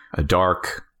means a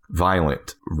dark,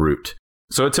 violent root.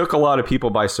 So it took a lot of people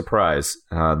by surprise.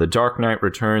 The Dark Knight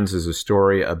Returns is a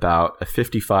story about a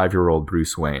 55-year-old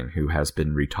Bruce Wayne who has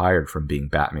been retired from being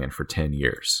Batman for 10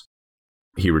 years.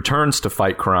 He returns to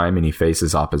fight crime and he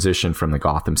faces opposition from the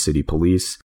Gotham City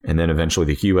Police and then eventually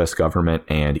the U.S. government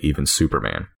and even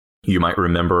Superman. You might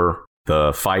remember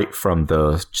the fight from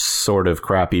the sort of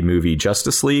crappy movie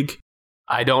Justice League.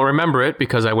 I don't remember it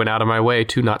because I went out of my way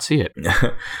to not see it.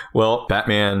 Well,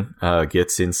 Batman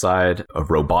gets inside a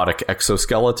robotic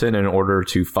exoskeleton in order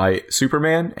to fight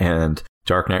Superman, and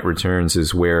Dark Knight Returns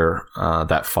is where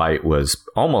that fight was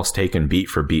almost taken beat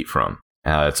for beat from.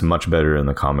 It's much better in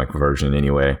the comic version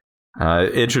anyway.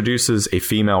 It introduces a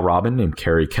female Robin named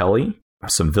Carrie Kelly,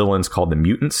 some villains called the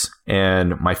Mutants,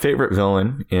 and my favorite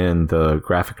villain in the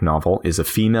graphic novel is a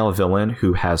female villain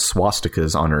who has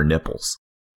swastikas on her nipples.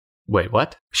 Wait,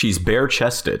 what? She's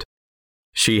bare-chested.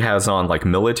 She has on like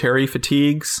military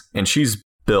fatigues, and she's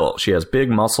built. She has big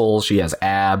muscles, she has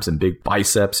abs and big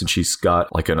biceps, and she's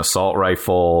got like an assault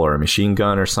rifle or a machine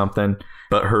gun or something.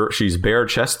 But she's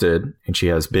bare-chested, and she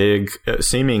has big,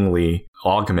 seemingly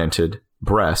augmented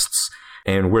breasts.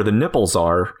 And where the nipples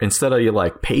are, instead of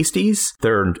like pasties,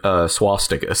 they're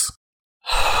swastikas.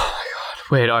 Oh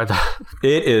my god! Wait,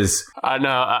 It is.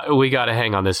 No, we got to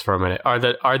hang on this for a minute.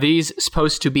 Are these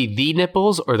supposed to be the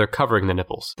nipples, or they're covering the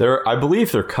nipples? I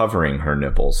believe they're covering her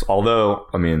nipples. Although,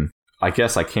 I mean, I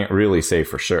guess I can't really say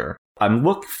for sure. I'm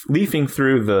leafing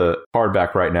through the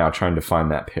hardback right now, trying to find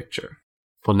that picture.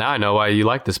 Well, now I know why you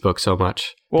like this book so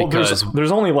much. Well, because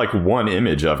there's only like one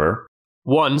image of her.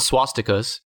 One,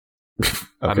 swastikas. Okay.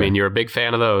 I mean, you're a big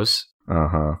fan of those.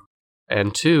 Uh-huh.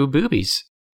 And two, boobies.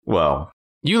 Well.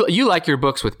 You like your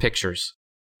books with pictures.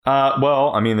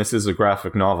 Well, I mean, this is a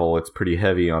graphic novel. It's pretty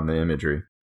heavy on the imagery.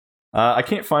 I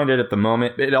can't find it at the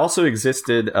moment. It also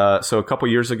existed. So a couple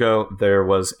years ago, there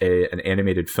was an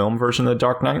animated film version of The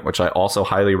Dark Knight, which I also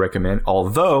highly recommend.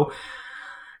 Although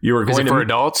you were going to... Is it for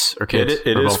adults or kids?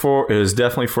 It is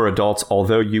definitely for adults,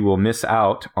 although you will miss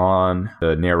out on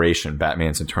the narration,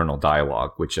 Batman's internal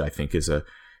dialogue, which I think is a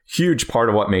huge part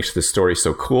of what makes this story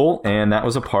so cool. And that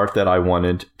was a part that I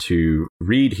wanted to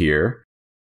read here.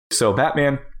 So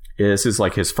Batman, this is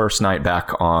like his first night back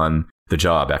on the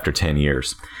job after 10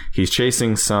 years. He's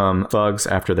chasing some thugs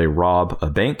after they rob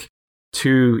a bank.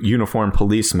 2 uniformed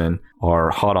policemen are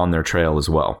hot on their trail as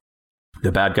well.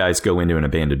 The bad guys go into an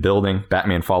abandoned building.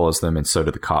 Batman follows them, and so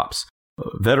do the cops. A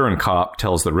veteran cop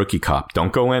tells the rookie cop,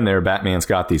 "Don't go in there. Batman's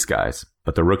got these guys."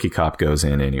 But the rookie cop goes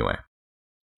in anyway.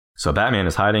 So Batman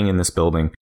is hiding in this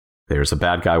building. There's a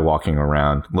bad guy walking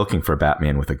around looking for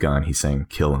Batman with a gun. He's saying,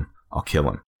 kill him. I'll kill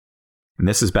him. And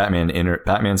this is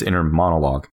Batman's inner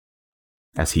monologue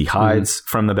as he hides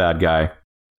from the bad guy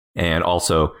and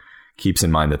also keeps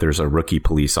in mind that there's a rookie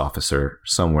police officer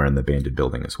somewhere in the abandoned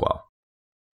building as well.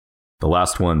 The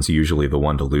last one's usually the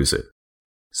one to lose it.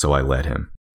 So I let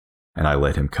him, and I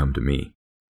let him come to me.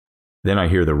 Then I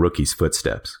hear the rookie's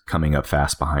footsteps coming up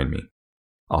fast behind me.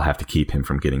 I'll have to keep him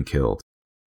from getting killed.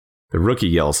 The rookie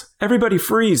yells, everybody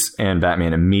freeze! And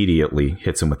Batman immediately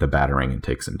hits him with the batarang and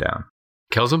takes him down.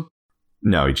 Kills him?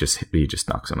 No, he just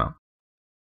knocks him out.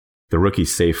 The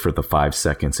rookie's safe for the 5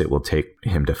 seconds it will take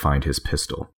him to find his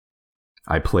pistol.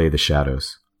 I play the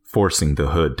shadows, forcing the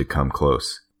hood to come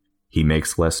close. He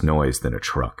makes less noise than a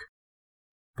truck.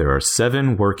 There are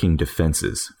 7 working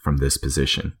defenses from this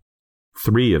position.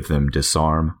 3 of them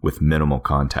disarm with minimal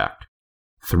contact.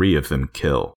 3 of them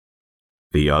kill.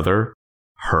 The other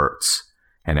hurts.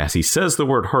 And as he says the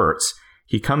word hurts,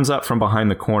 he comes up from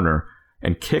behind the corner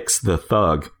and kicks the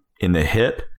thug in the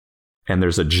hip. And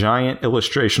there's a giant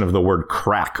illustration of the word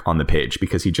crack on the page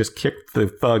because he just kicked the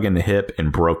thug in the hip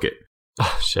and broke it.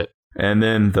 Oh, shit. And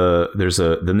then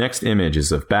the next image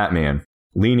is of Batman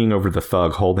leaning over the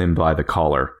thug, holding him by the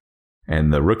collar.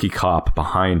 And the rookie cop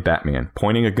behind Batman,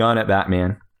 pointing a gun at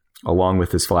Batman, along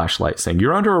with his flashlight, saying,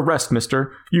 you're under arrest,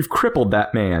 mister. You've crippled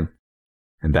that man.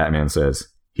 And Batman says,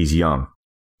 he's young.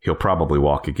 He'll probably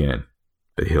walk again,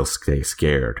 but he'll stay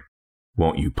scared.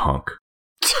 Won't you, punk?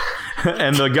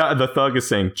 And the thug is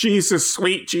saying, Jesus,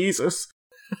 sweet Jesus.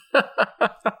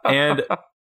 And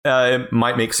it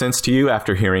might make sense to you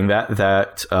after hearing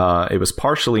that it was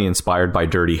partially inspired by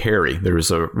Dirty Harry. There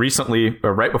was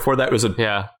right before that was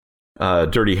a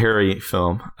Dirty Harry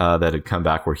film that had come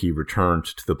back where he returned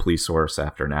to the police force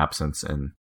after an absence,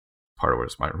 and part of it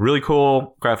was my really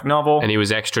cool graphic novel. And he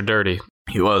was extra dirty.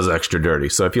 He was extra dirty.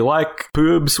 So if you like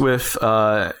boobs with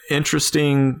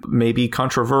interesting, maybe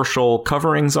controversial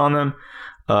coverings on them,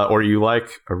 or you like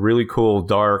a really cool,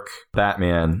 dark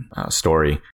Batman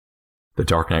story, The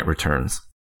Dark Knight Returns.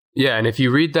 Yeah, and if you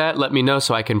read that, let me know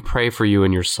so I can pray for you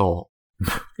in your soul.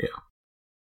 Yeah.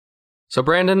 So,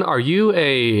 Brandon, are you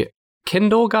a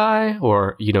Kindle guy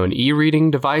or, an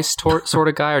e-reading device sort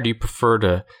of guy, or do you prefer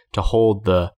to hold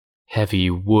the heavy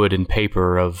wood and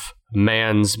paper of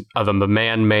a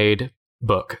man-made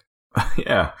book?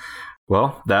 Yeah.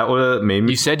 Well, that made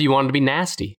me... You said you wanted to be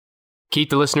nasty. Keep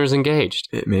the listeners engaged.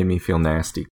 It made me feel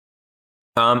nasty.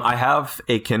 I have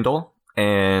a Kindle,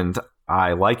 and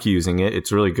I like using it.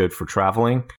 It's really good for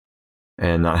traveling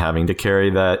and not having to carry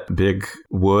that big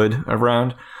wood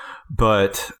around.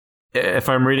 But if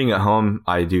I'm reading at home,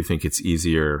 I do think it's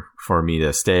easier for me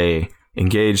to stay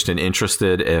engaged and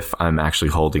interested if I'm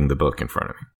actually holding the book in front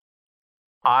of me.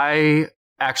 I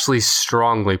actually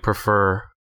strongly prefer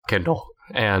Kindle.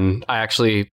 And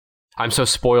I'm so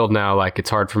spoiled now, like it's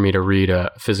hard for me to read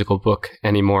a physical book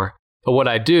anymore. But what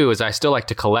I do is I still like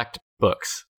to collect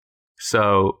books.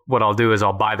 So what I'll do is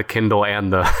I'll buy the Kindle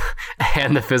and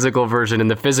the physical version,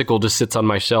 and the physical just sits on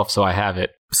my shelf, so I have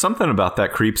it. Something about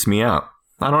that creeps me out.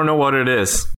 I don't know what it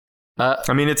is.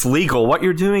 I mean, it's legal. What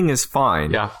you're doing is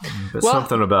fine. Yeah. But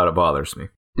something about it bothers me.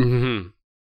 Mm-hmm.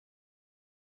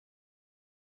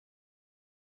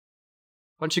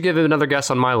 Why don't you give it another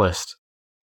guess on my list?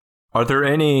 Are there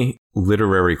any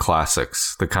literary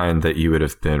classics, the kind that you would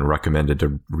have been recommended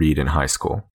to read in high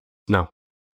school? No.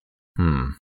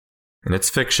 And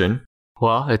it's fiction.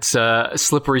 Well, it's a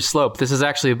Slippery Slope. This is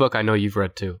actually a book I know you've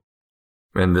read too.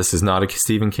 And this is not a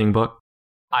Stephen King book?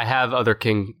 I have other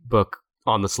King book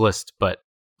on this list, but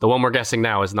the one we're guessing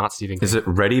now is not Stephen King. Is it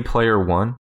Ready Player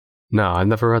One? No, I've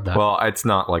never read that. Well, it's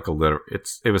not like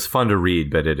it was fun to read,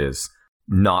 but it is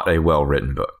not a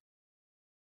well-written book.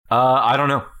 I don't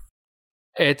know.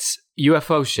 It's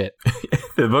UFO shit.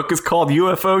 The book is called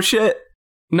UFO shit?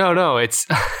 No, it's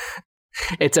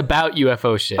it's about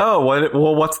UFO shit. Oh,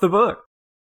 what's the book?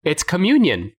 It's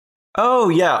Communion. Oh,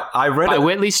 yeah. I read it. By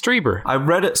Whitley Strieber. I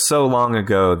read it so long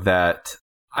ago that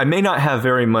I may not have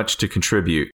very much to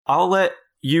contribute. I'll let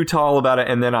you tell all about it,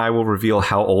 and then I will reveal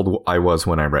how old I was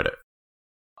when I read it.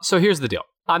 So here's the deal.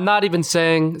 I'm not even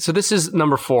saying... So this is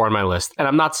number 4 on my list, and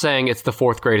I'm not saying it's the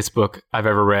 4th greatest book I've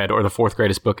ever read or the 4th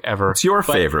greatest book ever. It's your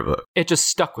favorite book. It just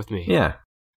stuck with me. Yeah.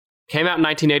 Came out in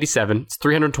 1987. It's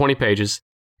 320 pages.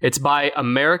 It's by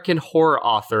American horror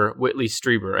author Whitley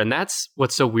Strieber, and that's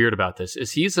what's so weird about this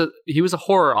is he was a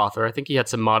horror author. I think he had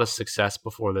some modest success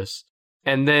before this.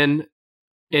 And then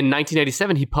in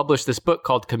 1987, he published this book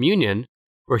called Communion,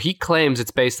 where he claims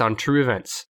it's based on true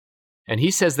events. And he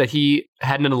says that he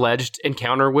had an alleged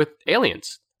encounter with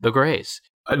aliens, the Greys.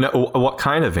 No, what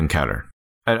kind of encounter?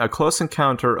 A close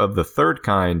encounter of the third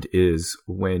kind is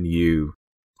when you...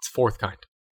 It's fourth kind.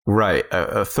 Right.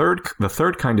 The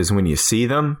third kind is when you see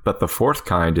them, but the fourth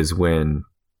kind is when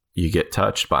you get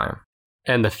touched by them.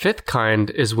 And the fifth kind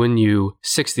is when you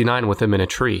 69 with them in a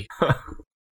tree.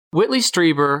 Whitley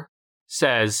Strieber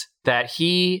says that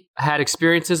he had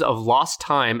experiences of lost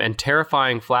time and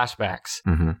terrifying flashbacks.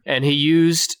 Mm-hmm. And he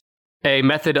used a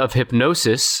method of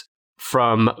hypnosis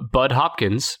from Bud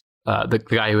Hopkins, the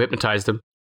guy who hypnotized him.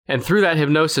 And through that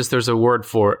hypnosis, there's a word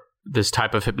for this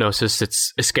type of hypnosis.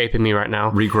 It's escaping me right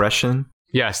now. Regression?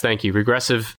 Yes, thank you.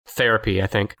 Regressive therapy, I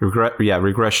think.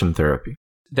 Regression therapy.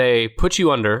 They put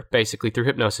you under, basically, through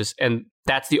hypnosis, and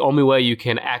that's the only way you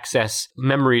can access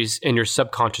memories in your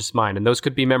subconscious mind. And those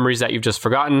could be memories that you've just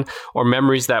forgotten, or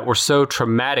memories that were so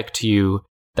traumatic to you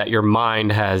that your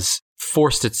mind has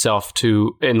forced itself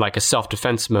to, in like a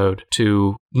self-defense mode,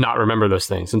 to not remember those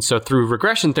things. And so through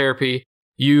regression therapy,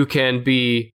 you can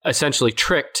be essentially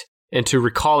tricked into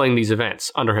recalling these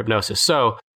events under hypnosis.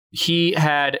 So he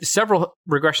had several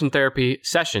regression therapy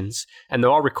sessions, and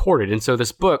they're all recorded. And so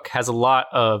this book has a lot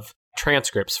of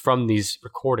transcripts from these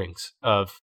recordings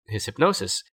of his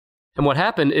hypnosis. And what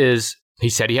happened is he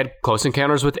said he had close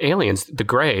encounters with aliens, the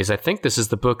Greys. I think this is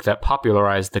the book that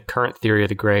popularized the current theory of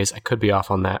the Greys. I could be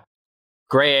off on that.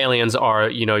 Gray aliens are,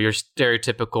 your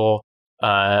stereotypical...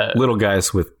 little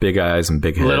guys with big eyes and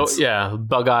big heads.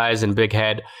 Bug eyes and big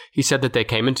head. He said that they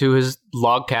came into his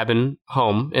log cabin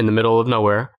home in the middle of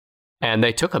nowhere, and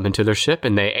they took him into their ship,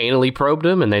 and they anally probed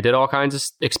him, and they did all kinds of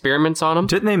experiments on him.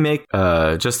 Didn't they make,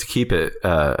 just to keep it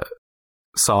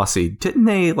saucy, didn't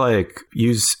they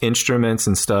use instruments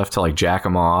and stuff to jack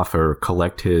him off or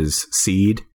collect his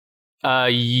seed?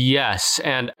 Yes,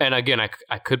 and again,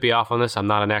 I could be off on this. I'm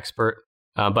not an expert.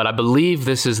 But I believe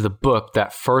this is the book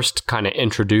that first kind of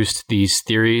introduced these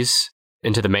theories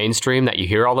into the mainstream that you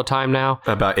hear all the time now.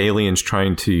 About aliens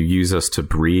trying to use us to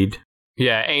breed?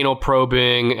 Yeah, anal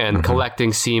probing and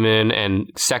collecting semen and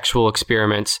sexual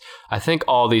experiments. I think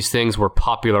all these things were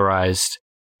popularized,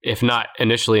 if not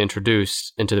initially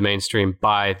introduced into the mainstream,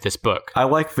 by this book. I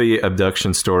like the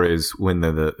abduction stories when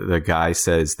the guy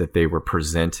says that they were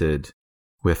presented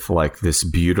with this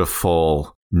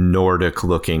beautiful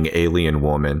Nordic-looking alien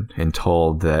woman and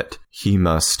told that he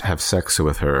must have sex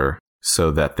with her so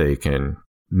that they can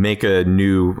make a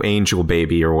new angel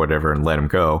baby or whatever and let him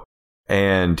go.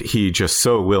 And he just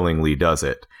so willingly does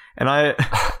it. And I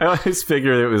always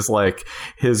figured it was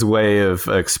his way of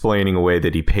explaining away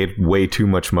that he paid way too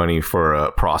much money for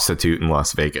a prostitute in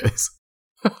Las Vegas.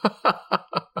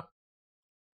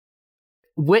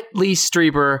 Whitley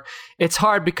Strieber, it's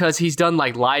hard because he's done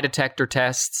lie detector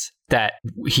tests that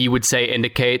he would say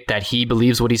indicate that he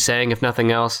believes what he's saying, if nothing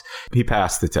else. He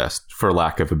passed the test, for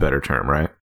lack of a better term, right?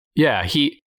 Yeah,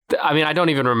 I don't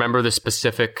even remember the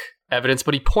specific evidence,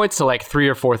 but he points to 3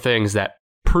 or 4 things that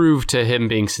prove to him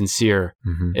being sincere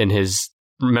in his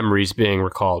memories being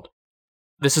recalled.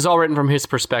 This is all written from his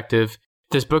perspective.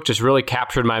 This book just really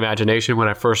captured my imagination when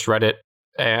I first read it,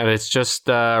 and it's just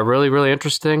really, really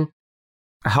interesting.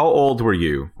 How old were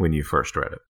you when you first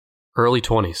read it? Early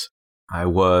 20s. I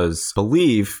was,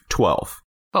 believe, 12.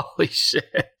 Holy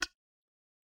shit.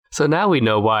 So now we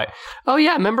know why. Oh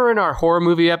yeah, remember in our horror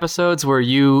movie episodes where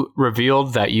you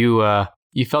revealed that you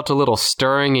felt a little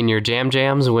stirring in your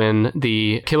jams when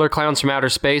the killer clowns from outer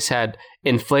space had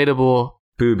inflatable...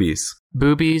 Boobies.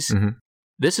 Mm-hmm.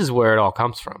 This is where it all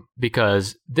comes from.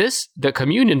 Because the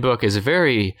Communion book is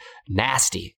very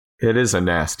nasty. It is a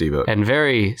nasty book. And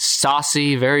very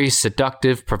saucy, very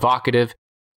seductive, provocative.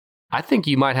 I think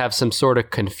you might have some sort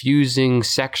of confusing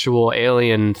sexual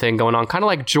alien thing going on. Kind of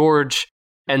like George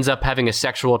ends up having a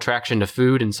sexual attraction to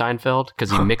food in Seinfeld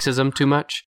because he mixes them too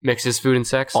much. Mixes food and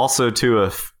sex. Also to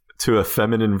a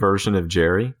feminine version of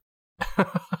Jerry.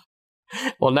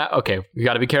 Well, now, okay, you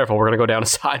got to be careful. We're going to go down a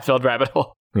Seinfeld rabbit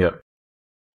hole. Yep.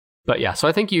 But yeah, so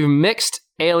I think you've mixed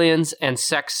aliens and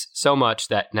sex so much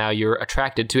that now you're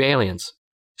attracted to aliens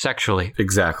sexually.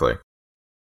 Exactly.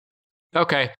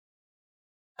 Okay.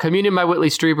 Communion by Whitley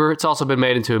Strieber. It's also been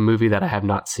made into a movie that I have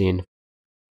not seen.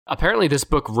 Apparently, this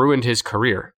book ruined his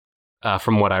career,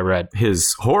 from what I read.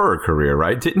 His horror career,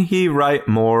 right? Didn't he write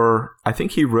more? I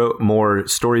think he wrote more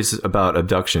stories about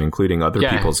abduction, including other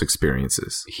people's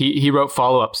experiences. He wrote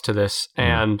follow-ups to this,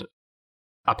 and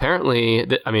apparently,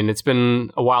 it's been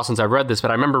a while since I read this,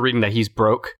 but I remember reading that he's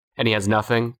broke and he has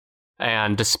nothing.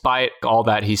 And despite all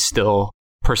that, he still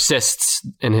persists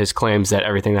in his claims that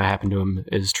everything that happened to him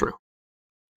is true.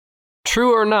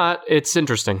 True or not, it's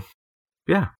interesting.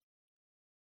 Yeah.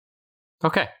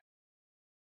 Okay.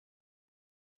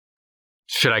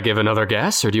 Should I give another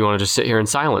guess, or do you want to just sit here in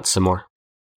silence some more?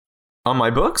 On my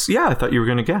books? Yeah, I thought you were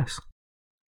going to guess.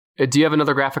 Do you have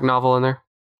another graphic novel in there?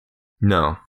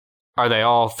 No. Are they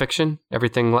all fiction?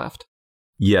 Everything left?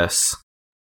 Yes.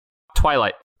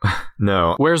 Twilight.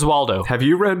 No. Where's Waldo? Have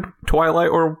you read Twilight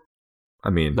or... I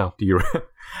mean, no. Do you...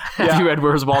 Have you read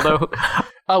Where's Waldo?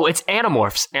 Oh, it's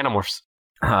Animorphs.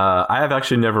 I have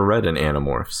actually never read an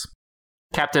Animorphs.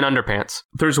 Captain Underpants.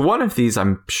 There's one of these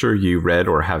I'm sure you read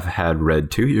or have had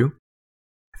read to you.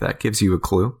 If that gives you a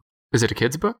clue. Is it a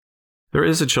kid's book? There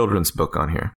is a children's book on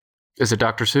here. Is it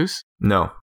Dr. Seuss?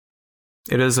 No.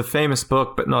 It is a famous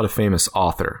book, but not a famous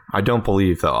author. I don't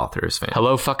believe the author is famous.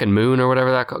 Hello fucking Moon or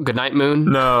whatever that called. Goodnight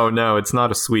Moon? No, it's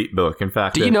not a sweet book. In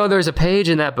fact, do you know there's a page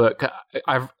in that book?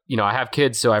 I have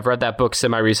kids, so I've read that book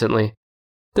semi-recently.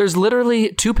 There's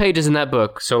literally 2 pages in that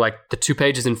book. So like the 2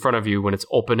 pages in front of you when it's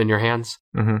open in your hands.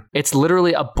 Mm-hmm. It's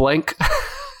literally a blank.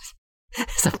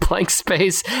 It's a blank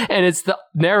space, and it's the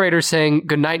narrator saying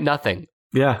goodnight nothing.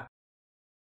 Yeah.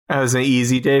 That was an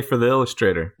easy day for the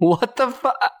illustrator. What the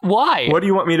fuck? Why? What do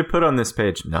you want me to put on this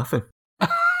page? Nothing.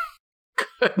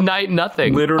 Good night,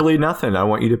 nothing. Literally nothing. I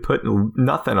want you to put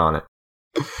nothing on it.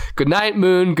 Good night,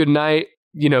 Moon. Good night,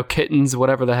 kittens,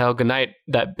 whatever the hell. Good night,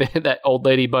 that old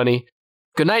lady bunny.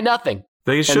 Good night, nothing.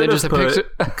 They should have put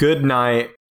good night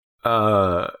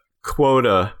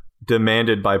quota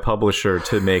demanded by publisher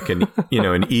to make an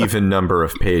even number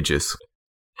of pages.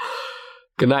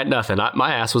 Good night, nothing.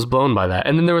 My ass was blown by that.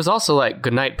 And then there was also like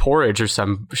good night porridge or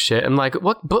some shit. I'm like,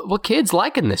 what kids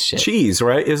liking this shit? Cheese,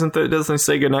 right? Doesn't it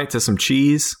say good night to some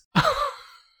cheese?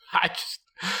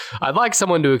 I'd like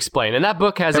someone to explain. And that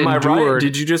book has endured. Am I right?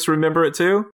 Did you just remember it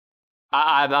too?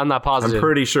 I'm not positive. I'm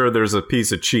pretty sure there's a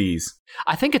piece of cheese.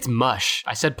 I think it's mush.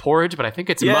 I said porridge, but I think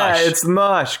it's mush. Yeah, it's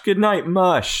mush. Good night,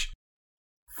 mush.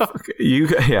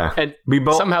 Yeah. And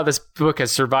somehow this book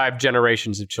has survived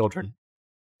generations of children.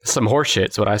 Some horseshit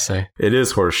is what I say. It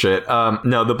is horseshit.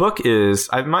 No, the book is,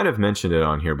 I might have mentioned it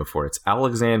on here before. It's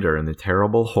Alexander and the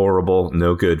Terrible, Horrible,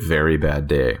 No Good, Very Bad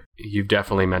Day. You've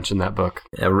definitely mentioned that book.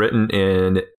 Written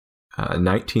in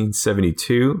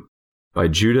 1972 by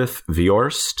Judith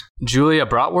Viorst. Julia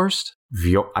Bratwurst?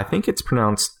 I think it's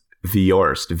pronounced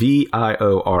Viorst.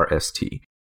 Viorst.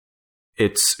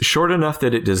 It's short enough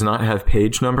that it does not have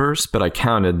page numbers, but I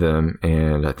counted them,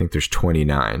 and I think there's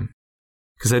 29.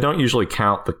 Because I don't usually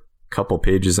count the couple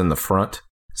pages in the front.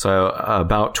 So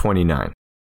about 29.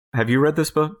 Have you read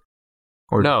this book?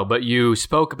 No, but you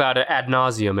spoke about it ad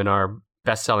nauseum in our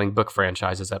best-selling book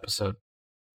franchises episode.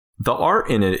 The art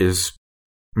in it is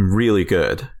really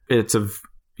good. It's a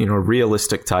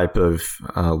realistic type of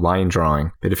line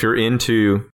drawing. But if you're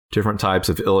into different types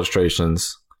of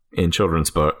illustrations in children's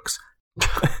books,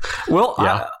 well,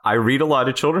 yeah. I read a lot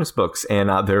of children's books, and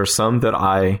there are some that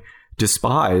I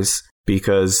despise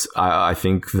because I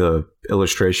think the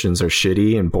illustrations are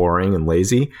shitty and boring and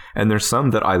lazy. And there's some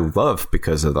that I love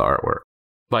because of the artwork.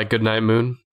 Like Goodnight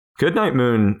Moon? Goodnight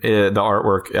Moon, the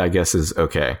artwork, I guess, is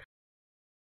okay.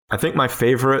 I think my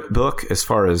favorite book, as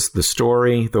far as the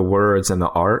story, the words, and the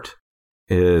art,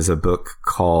 is a book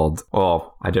called,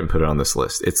 well, I didn't put it on this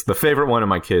list. It's the favorite one in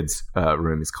my kids'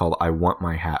 room. It's called I Want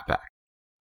My Hat Back.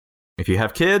 If you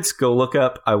have kids, go look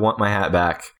up I Want My Hat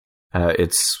Back.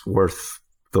 It's worth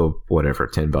the whatever,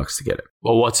 $10 to get it.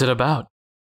 Well, what's it about?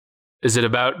 Is it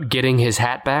about getting his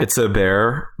hat back? It's a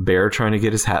bear trying to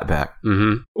get his hat back.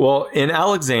 Mm-hmm. Well, in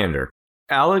Alexander,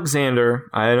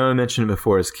 I know I mentioned it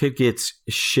before, his kid gets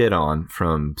shit on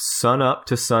from sun up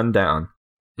to sundown.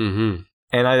 Mm-hmm.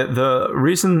 And the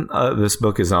reason this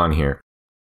book is on here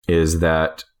is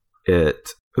that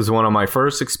it was one of my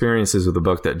first experiences with a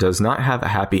book that does not have a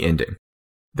happy ending.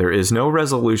 There is no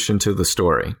resolution to the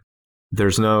story.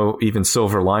 There's no even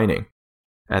silver lining.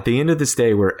 At the end of this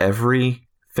day, where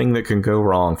everything that can go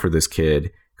wrong for this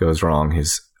kid goes wrong,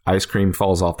 his ice cream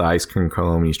falls off the ice cream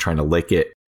cone, he's trying to lick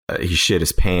it, he shit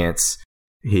his pants.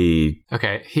 He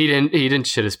didn't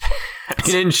shit his pants.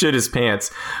 He didn't shit his pants,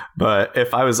 but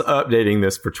if I was updating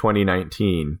this for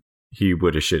 2019, he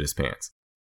would have shit his pants.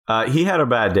 He had a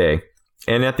bad day,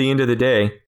 and at the end of the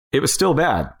day, it was still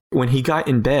bad. When he got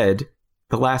in bed,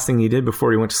 the last thing he did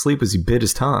before he went to sleep was he bit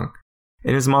his tongue.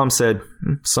 And his mom said,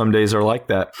 some days are like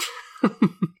that.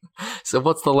 So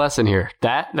what's the lesson here?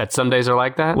 That some days are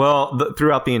like that? Well,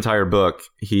 throughout the entire book,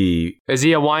 Is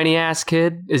he a whiny ass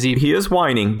kid? He is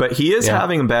whining, but he is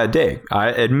having a bad day.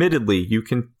 Admittedly,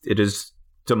 it is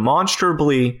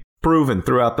demonstrably proven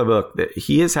throughout the book that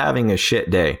he is having a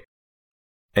shit day.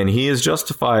 And he is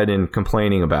justified in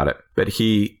complaining about it. But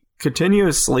he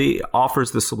continuously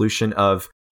offers the solution of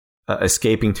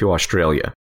escaping to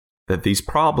Australia. That these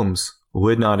problems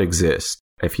would not exist.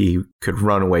 if he could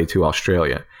run away to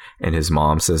Australia. And his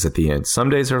mom says at the end, some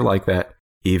days are like that,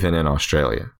 even in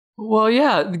Australia. Well,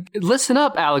 yeah. Listen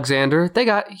up, Alexander. They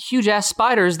got huge-ass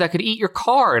spiders that could eat your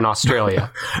car in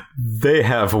Australia. They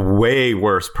have way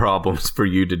worse problems for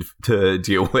you to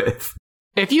deal with.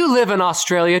 If you live in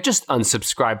Australia, just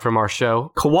unsubscribe from our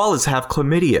show. Koalas have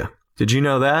chlamydia. Did you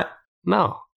know that?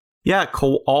 No. Yeah,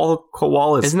 all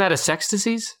koalas. Isn't that a sex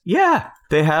disease? Yeah,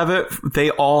 they have it.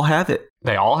 They all have it.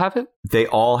 They all have it? They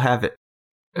all have it.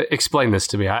 Explain this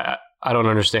to me. I don't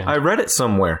understand. I read it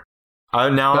somewhere.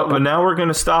 Now we're going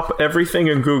to stop everything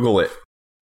and Google it.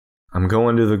 I'm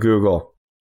going to the Google.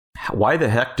 Why the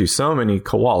heck do so many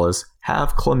koalas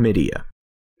have chlamydia?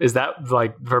 Is that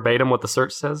like verbatim what the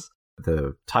search says?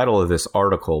 The title of this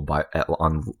article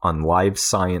on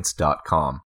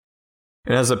livescience.com.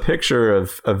 It has a picture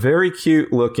of a very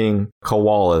cute looking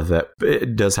koala that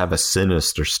it does have a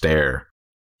sinister stare.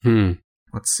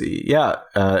 Let's see. Yeah,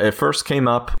 it first came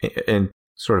up in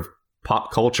sort of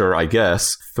pop culture, I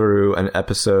guess, through an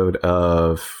episode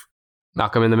of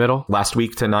Malcolm in the Middle? Last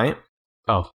Week Tonight.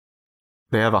 Oh.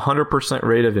 They have a 100%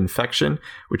 rate of infection,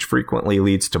 which frequently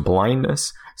leads to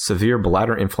blindness, severe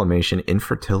bladder inflammation,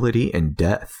 infertility, and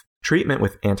death. Treatment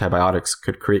with antibiotics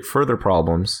could create further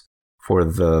problems for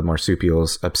the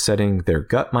marsupials, upsetting their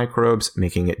gut microbes,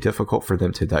 making it difficult for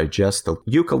them to digest the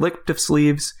eucalyptus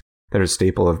leaves that are a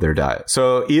staple of their diet.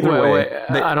 So either way...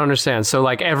 I don't understand. So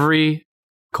like every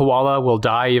koala will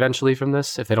die eventually from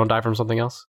this if they don't die from something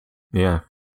else? Yeah.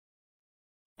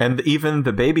 And even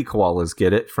the baby koalas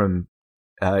get it from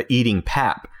eating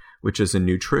pap, which is a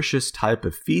nutritious type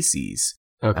of feces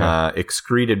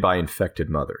excreted by infected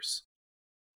mothers.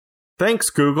 Thanks,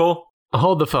 Google.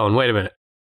 Hold the phone. Wait a minute.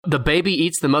 The baby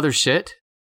eats the mother's shit?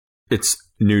 It's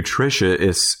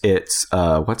nutritious. It's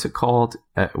what's it called?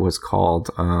 It was called,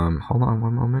 hold on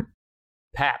one moment.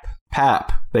 Pap.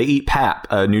 Pap. They eat pap,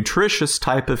 a nutritious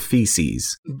type of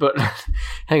feces. But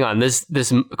hang on,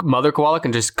 this mother koala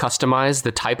can just customize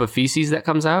the type of feces that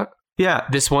comes out? Yeah.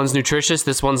 This one's nutritious,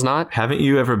 this one's not? Haven't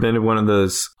you ever been to one of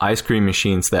those ice cream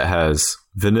machines that has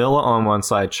vanilla on one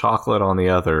side, chocolate on the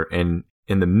other, and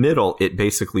in the middle, it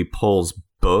basically pulls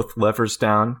both levers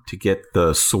down to get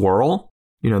the swirl?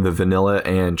 You know, the vanilla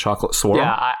and chocolate swirl?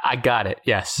 Yeah, I got it,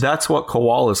 yes. That's what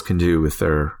koalas can do with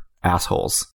their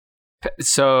assholes.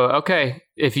 So, okay,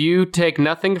 if you take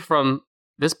nothing from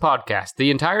this podcast,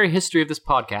 the entire history of this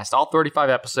podcast, all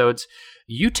 35 episodes,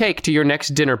 you take to your next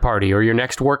dinner party or your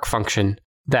next work function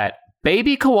that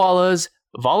baby koalas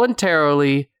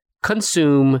voluntarily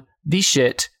consume the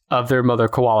shit of their mother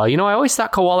koala. You know, I always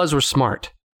thought koalas were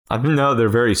smart. I know they're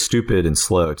very stupid and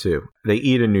slow, too. They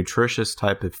eat a nutritious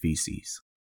type of feces.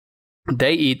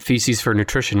 They eat feces for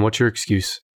nutrition. What's your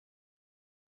excuse?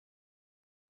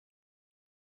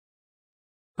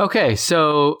 Okay,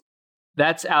 so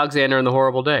that's Alexander and the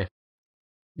Horrible Day.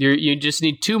 You just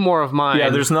need two more of mine. Yeah,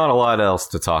 there's not a lot else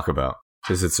to talk about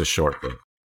because it's a short book.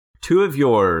 Two of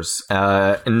yours,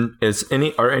 and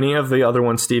are any of the other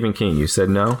ones Stephen King? You said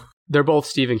no? They're both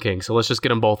Stephen King, so let's just get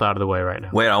them both out of the way right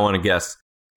now. Wait, I want to guess.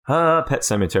 Pet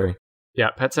Sematary. Yeah,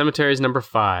 Pet Sematary is number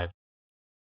 5.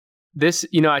 This,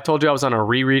 I told you I was on a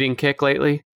rereading kick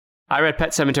lately. I read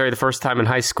Pet Sematary the first time in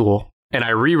high school, and I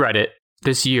reread it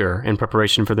this year in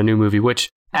preparation for the new movie, which,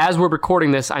 as we're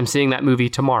recording this, I'm seeing that movie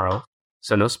tomorrow,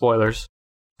 so no spoilers.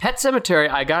 Pet Sematary,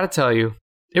 I gotta tell you,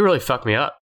 it really fucked me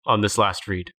up on this last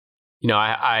read.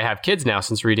 I have kids now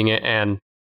since reading it, and...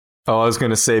 Oh, I was going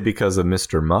to say because of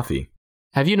Mr. Muffy.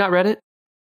 Have you not read it?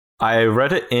 I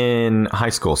read it in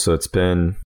high school, so it's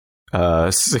been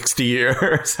 60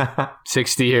 years.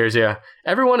 60 years, yeah.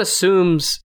 Everyone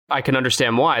assumes, I can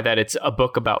understand why, that it's a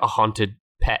book about a haunted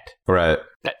pet. Right.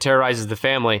 That terrorizes the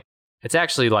family. It's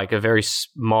actually like a very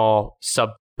small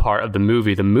sub-part of the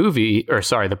movie. The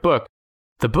book.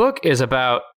 The book is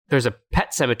about, there's a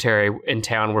pet cemetery in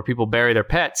town where people bury their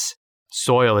pets.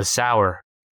 Soil is sour.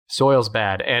 Soil's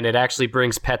bad, and it actually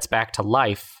brings pets back to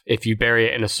life if you bury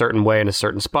it in a certain way in a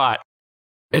certain spot.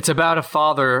 It's about a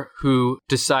father who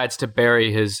decides to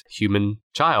bury his human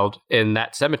child in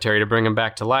that cemetery to bring him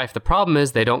back to life. The problem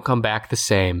is they don't come back the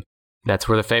same. That's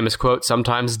where the famous quote,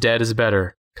 "Sometimes dead is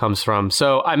better," comes from.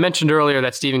 So I mentioned earlier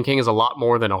that Stephen King is a lot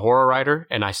more than a horror writer,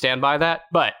 and I stand by that.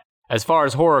 But as far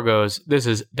as horror goes, this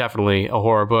is definitely a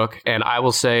horror book, and I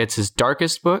will say it's his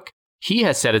darkest book. He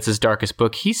has said it's his darkest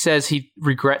book. He says he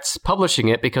regrets publishing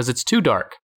it because it's too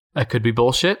dark. That could be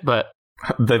bullshit, but...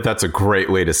 That's a great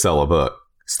way to sell a book.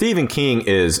 Stephen King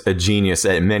is a genius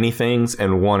at many things,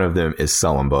 and one of them is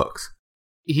selling books.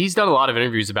 He's done a lot of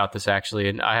interviews about this, actually,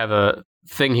 and I have a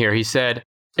thing here. He said,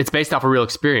 It's based off a real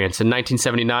experience. In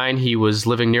 1979, he was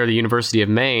living near the University of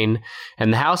Maine,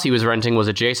 and the house he was renting was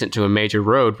adjacent to a major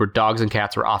road where dogs and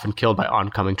cats were often killed by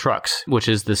oncoming trucks, which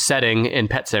is the setting in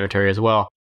Pet Sematary as well.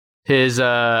 His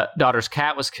daughter's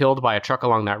cat was killed by a truck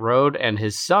along that road, and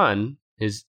his son,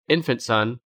 his infant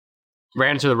son,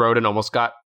 ran into the road and almost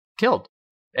got killed.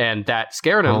 And that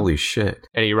scared him. Holy shit.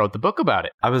 And he wrote the book about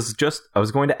it. I was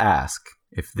going to ask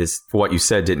if what you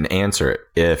said didn't answer it,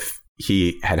 if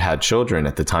he had children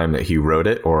at the time that he wrote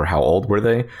it, or how old were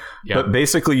they? Yep. But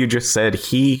basically you just said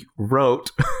he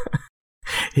wrote,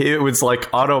 it was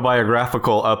like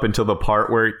autobiographical up until the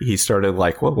part where he started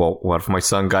like, well, what if my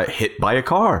son got hit by a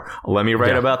car? Let me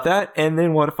write about that. And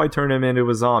then what if I turn him into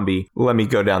a zombie? Let me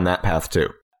go down that path too.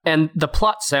 And the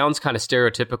plot sounds kind of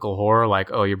stereotypical horror, like,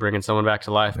 oh, you're bringing someone back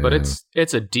to life. But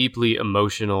it's a deeply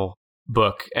emotional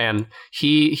book. And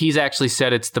he's actually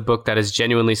said it's the book that has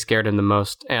genuinely scared him the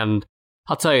most. And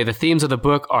I'll tell you, the themes of the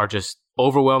book are just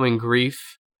overwhelming grief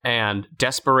and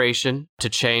desperation to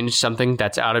change something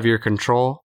that's out of your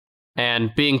control, and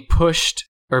being pushed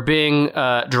or being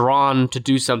drawn to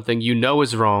do something you know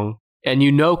is wrong and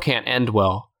you know can't end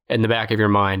well in the back of your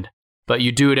mind, but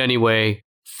you do it anyway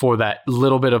for that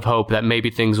little bit of hope that maybe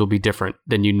things will be different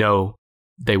than you know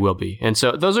they will be. And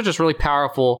so those are just really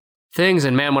powerful things.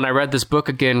 And man, when I read this book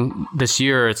again this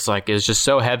year, it's just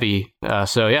so heavy.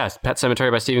 So yeah, Pet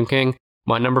Sematary by Stephen King,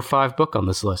 my number 5 book on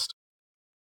this list.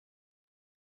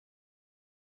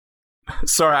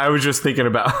 Sorry, I was just thinking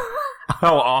about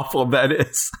how awful that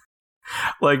is.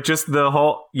 Like just the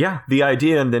whole, the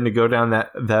idea, and then to go down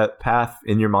that path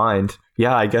in your mind.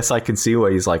 Yeah, I guess I can see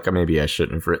why he's like, maybe I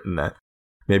shouldn't have written that.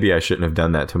 Maybe I shouldn't have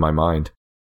done that to my mind.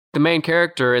 The main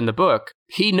character in the book,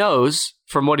 he knows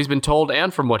from what he's been told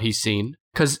and from what he's seen,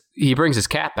 because he brings his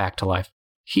cat back to life.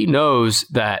 He knows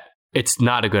that it's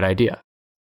not a good idea,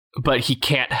 but he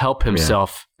can't help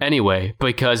himself anyway,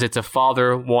 because it's a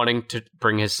father wanting to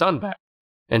bring his son back.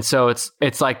 And so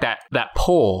it's like that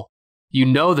pull. You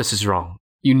know this is wrong.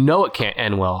 You know it can't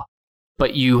end well,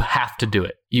 but you have to do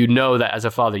it. You know that as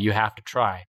a father, you have to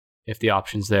try if the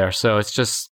option's there. So it's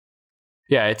just,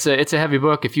 it's a heavy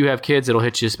book. If you have kids, it'll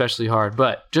hit you especially hard.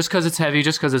 But just because it's heavy,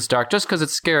 just because it's dark, just because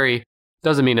it's scary,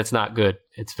 doesn't mean it's not good.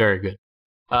 It's very good.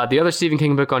 The other Stephen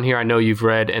King book on here I know you've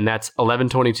read, and that's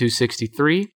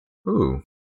 11/22/63. Ooh.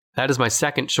 That is my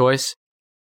second choice.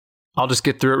 I'll just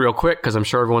get through it real quick because I'm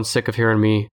sure everyone's sick of hearing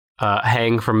me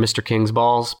hang from Mr. King's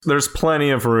balls. There's plenty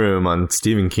of room on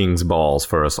Stephen King's balls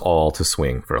for us all to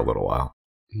swing for a little while.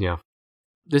 Yeah.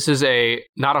 This is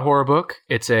not a horror book.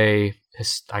 It's a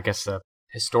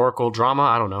historical drama.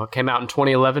 I don't know. It came out in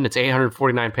 2011. It's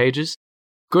 849 pages.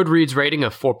 Goodreads rating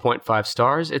of 4.5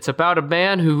 stars. It's about a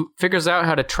man who figures out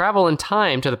how to travel in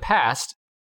time to the past,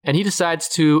 and he decides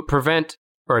to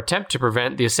attempt to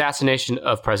prevent the assassination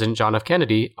of President John F.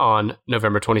 Kennedy on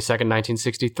November 22nd,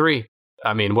 1963.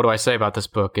 I mean, what do I say about this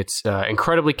book? It's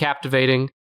incredibly captivating.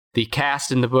 The cast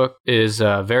in the book is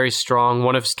very strong.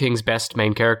 One of King's best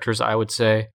main characters, I would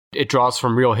say. It draws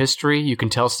from real history. You can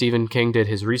tell Stephen King did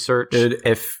his research.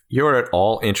 If you're at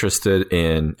all interested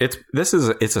in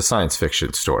it's a science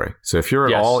fiction story. So if you're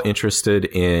at all interested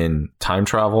in time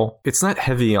travel, it's not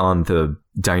heavy on the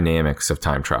dynamics of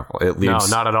time travel. No,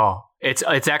 not at all.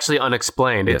 It's actually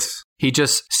unexplained. He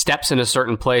just steps in a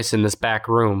certain place in this back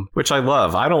room, which I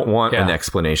love. I don't want an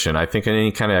explanation. I think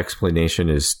any kind of explanation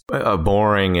is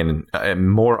boring and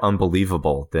more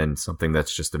unbelievable than something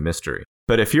that's just a mystery.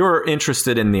 But if you're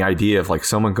interested in the idea of like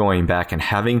someone going back and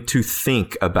having to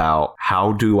think about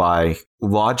how do I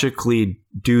logically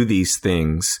do these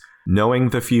things, knowing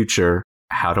the future,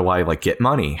 how do I like get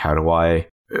money? How do I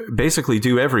basically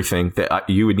do everything that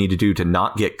you would need to do to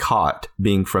not get caught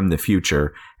being from the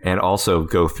future, and also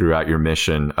go throughout your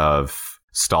mission of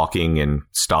stalking and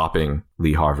stopping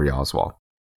Lee Harvey Oswald.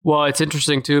 Well, it's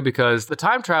interesting, too, because the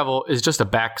time travel is just a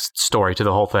backstory to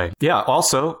the whole thing. Yeah,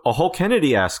 also a whole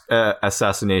Kennedy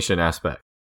assassination aspect.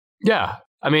 Yeah.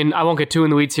 I mean, I won't get too in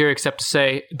the weeds here, except to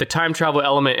say the time travel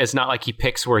element is not like he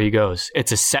picks where he goes.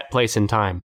 It's a set place in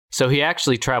time. So he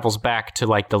actually travels back to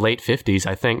like the late 50s,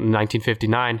 I think,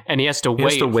 1959, and he has to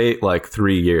wait like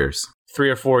 3 years. 3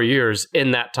 or 4 years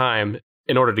in that time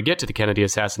in order to get to the Kennedy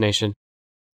assassination.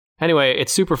 Anyway,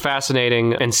 it's super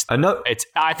fascinating, and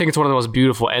I think it's one of the most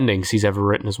beautiful endings he's ever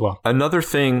written as well. Another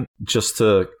thing, just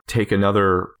to take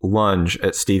another lunge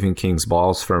at Stephen King's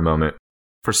balls for a moment,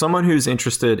 for someone who's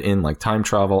interested in like time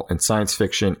travel and science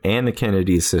fiction and the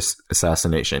Kennedy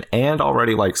assassination, and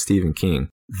already likes Stephen King,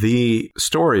 the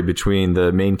story between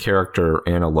the main character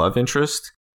and a love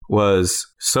interest was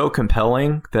so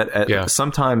compelling that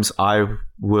sometimes I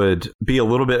would be a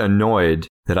little bit annoyed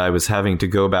that I was having to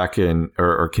go back in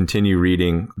or continue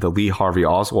reading the Lee Harvey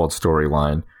Oswald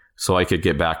storyline so I could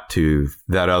get back to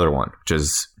that other one, which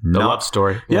is the love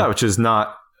story. Yeah, which is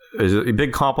not a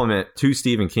big compliment to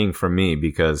Stephen King from me,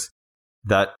 because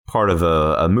that part of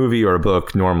a movie or a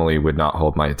book normally would not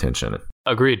hold my attention.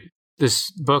 Agreed.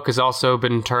 This book has also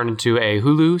been turned into a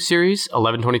Hulu series,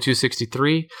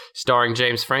 11/22/63, starring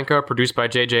James Franco, produced by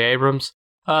J.J. Abrams.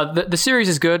 The series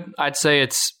is good. I'd say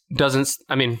it's good.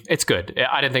 I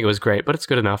didn't think it was great, but it's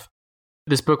good enough.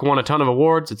 This book won a ton of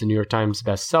awards. It's a New York Times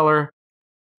bestseller.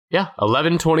 Yeah,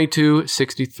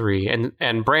 11/22/63.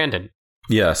 And Brandon.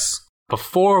 Yes.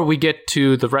 Before we get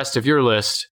to the rest of your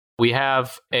list, we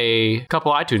have a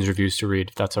couple iTunes reviews to read,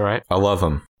 if that's all right. I love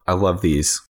them. I love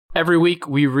these. Every week,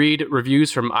 we read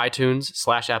reviews from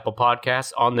iTunes/Apple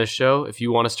Podcasts on this show. If you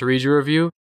want us to read your review,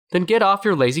 then get off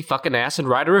your lazy fucking ass and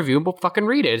write a review and we'll fucking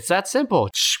read it. It's that simple.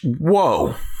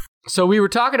 Whoa. So we were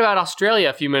talking about Australia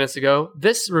a few minutes ago.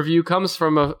 This review comes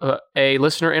from a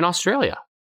listener in Australia.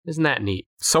 Isn't that neat?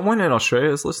 Someone in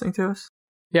Australia is listening to us?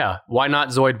 Yeah. Why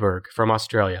not Zoidberg from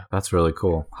Australia? That's really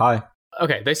cool. Hi.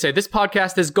 Okay. They say, this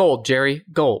podcast is gold, Jerry.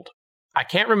 Gold. I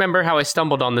can't remember how I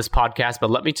stumbled on this podcast, but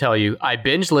let me tell you, I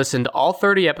binge listened all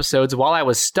 30 episodes while I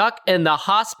was stuck in the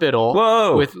hospital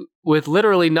with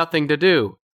literally nothing to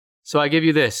do. So I give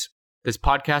you this. This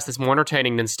podcast is more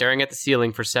entertaining than staring at the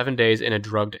ceiling for 7 days in a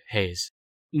drugged haze.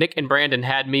 Nick and Brandon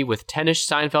had me with 10-ish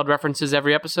Seinfeld references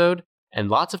every episode and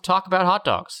lots of talk about hot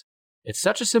dogs. It's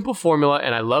such a simple formula,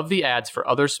 and I love the ads for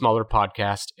other smaller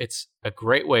podcasts. It's a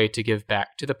great way to give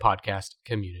back to the podcast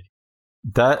community.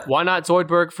 Why not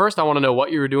Zoidberg? First, I want to know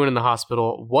what you were doing in the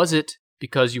hospital. Was it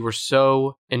because you were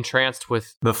so entranced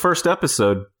with... The first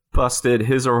episode busted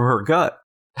his or her gut.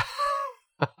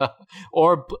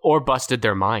 or busted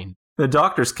their mind. The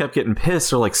doctors kept getting pissed.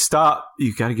 They're like, stop.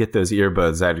 You got to get those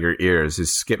earbuds out of your ears.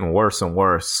 It's getting worse and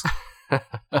worse.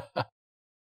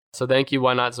 So thank you,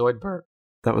 Why Not Zoidberg?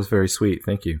 That was very sweet.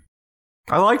 Thank you.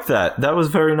 I like that. That was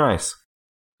very nice.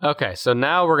 Okay, so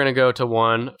now we're going to go to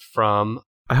one from...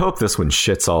 I hope this one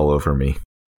shits all over me.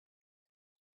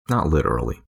 Not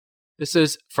literally. This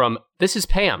is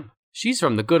Pam. She's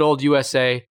from the good old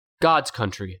USA, God's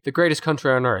country, the greatest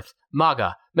country on earth.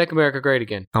 MAGA, make America great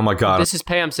again. Oh my God. This is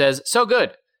Pam says, so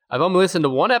good. I've only listened to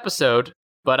one episode,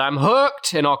 but I'm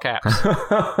hooked in all caps.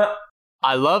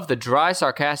 I love the dry,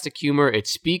 sarcastic humor. It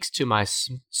speaks to my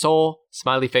soul.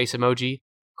 Smiley face emoji.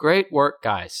 Great work,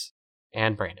 guys.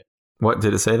 And Brandon. What,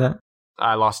 did it say that?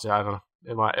 I lost it. I don't know.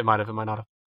 It might have, it might not have.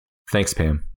 Thanks,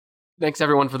 Pam. Thanks,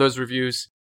 everyone, for those reviews.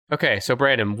 Okay, so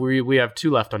Brandon, we have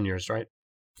two left on yours, right?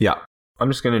 Yeah. I'm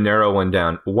just going to narrow one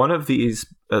down. One of these,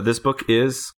 this book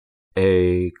is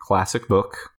a classic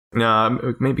book.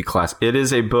 No, maybe classic. It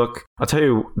is a book. I'll tell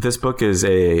you, this book is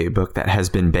a book that has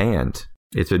been banned.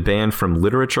 It's been banned from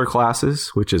literature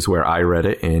classes, which is where I read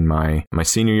it in my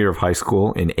senior year of high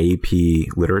school in AP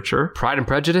literature. Pride and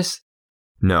Prejudice?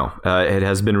 No. It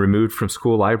has been removed from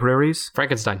school libraries.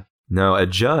 Frankenstein? No. A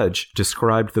judge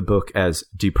described the book as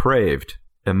depraved,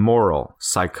 immoral,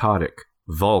 psychotic,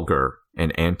 vulgar,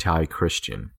 and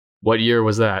anti-Christian. What year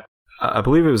was that? I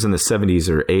believe it was in the 70s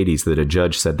or 80s that a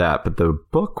judge said that, but the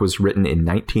book was written in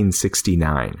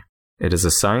 1969. It is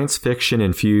a science fiction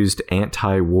infused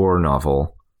anti-war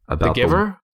novel about The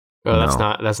Giver? That's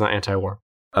not anti-war.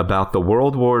 About the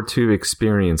World War II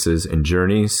experiences and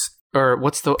journeys. Or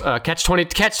what's the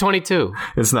Catch-22?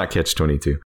 It's not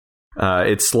Catch-22.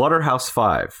 It's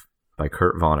Slaughterhouse-Five by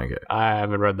Kurt Vonnegut. I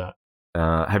haven't read that.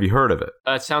 Have you heard of it?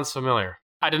 It sounds familiar.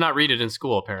 I did not read it in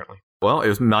school, apparently. Well,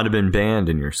 it might have been banned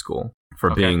in your school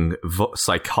for being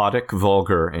psychotic,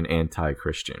 vulgar, and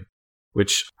anti-Christian,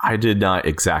 which I did not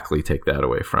exactly take that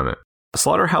away from it.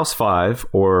 Slaughterhouse-Five,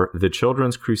 or The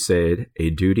Children's Crusade,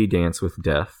 A Duty Dance with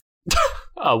Death.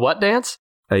 A what dance?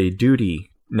 A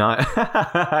duty, not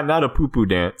a poo-poo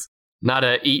dance. Not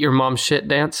a eat your mom's shit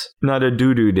dance? Not a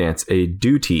doo-doo dance, a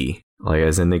duty, like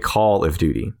as in the call of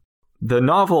duty. The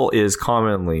novel is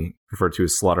commonly referred to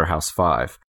as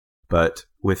Slaughterhouse-Five, but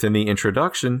within the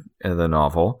introduction of the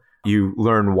novel, you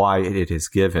learn why it is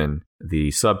given the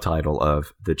subtitle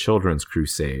of The Children's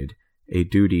Crusade, A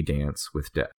Duty Dance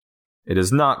with Death. It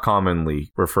is not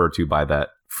commonly referred to by that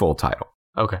full title.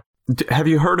 Okay. Have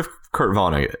you heard of Kurt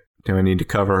Vonnegut? Do I need to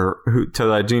cover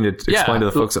I need to explain to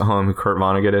the folks at home who Kurt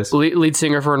Vonnegut is? Lead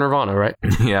singer for Nirvana, right?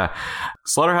 Yeah.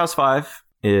 Slaughterhouse-Five,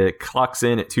 it clocks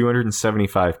in at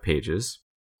 275 pages.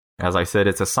 As I said,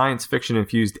 it's a science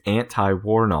fiction-infused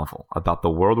anti-war novel about the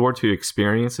World War II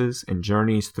experiences and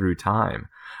journeys through time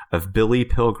of Billy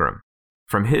Pilgrim,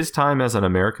 From his time as an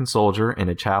American soldier and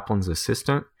a chaplain's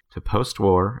assistant to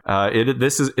post-war,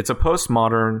 it's a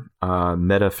postmodern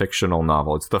metafictional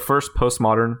novel. It's the first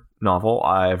postmodern novel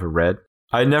I ever read.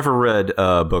 I never read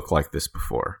a book like this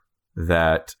before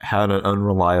that had an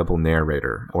unreliable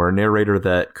narrator, or a narrator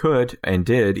that could and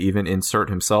did even insert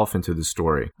himself into the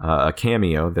story. A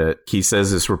cameo that he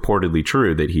says is reportedly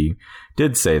true, that he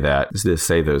did say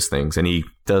those things. And he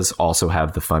does also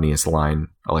have the funniest line,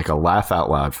 like a laugh out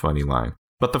loud funny line.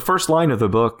 But the first line of the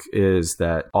book is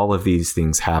that all of these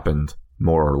things happened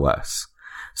more or less.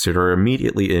 So you're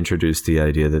immediately introduced to the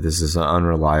idea that this is an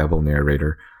unreliable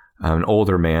narrator, an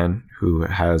older man who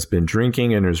has been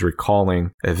drinking and is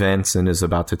recalling events and is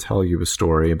about to tell you a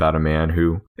story about a man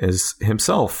who is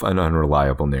himself an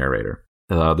unreliable narrator.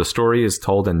 The story is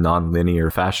told in non-linear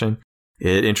fashion.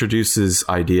 It introduces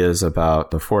ideas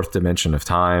about the fourth dimension of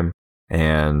time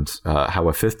and how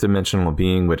a fifth dimensional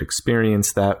being would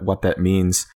experience that, what that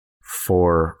means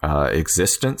for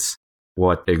existence,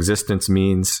 what existence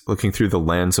means looking through the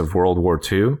lens of World War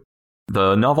II.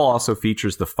 The novel also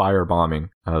features the firebombing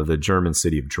of the German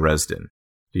city of Dresden.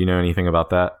 Do you know anything about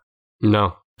that?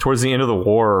 No. Towards the end of the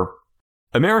war,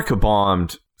 America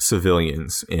bombed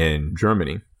civilians in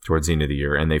Germany towards the end of the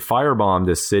year, and they firebombed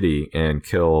this city and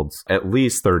killed at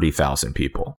least 30,000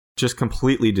 people. Just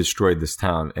completely destroyed this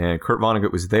town. And Kurt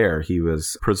Vonnegut was there. He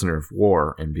was a prisoner of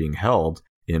war and being held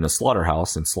in a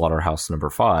slaughterhouse, in Slaughterhouse Number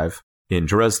 5 in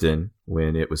Dresden,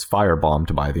 when it was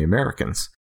firebombed by the Americans.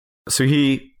 So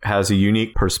he has a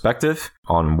unique perspective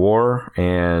on war.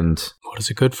 And what is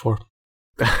it good for?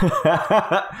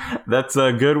 That's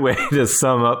a good way to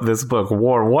sum up this book.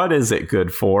 War, what is it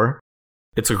good for?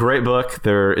 It's a great book.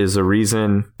 There is a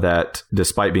reason that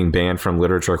despite being banned from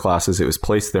literature classes, it was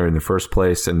placed there in the first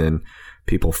place, and then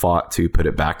people fought to put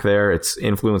it back there. It's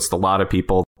influenced a lot of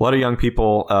people. A lot of young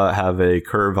people have a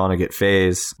Kurt Vonnegut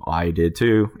phase. I did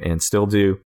too, and still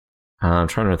do. I'm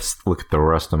trying to look at the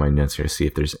rest of my notes here to see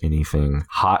if there's anything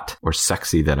hot or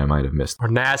sexy that I might have missed. Or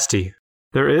nasty.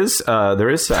 There is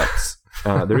sex.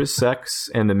 There is sex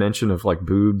and the mention of like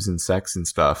boobs and sex and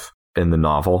stuff in the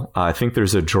novel. I think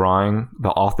there's a drawing. The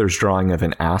author's drawing of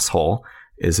an asshole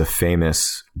is a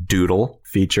famous doodle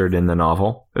featured in the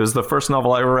novel. It was the first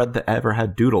novel I ever read that ever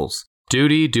had doodles.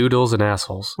 Duty, doodles, and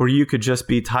assholes. Where you could just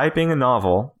be typing a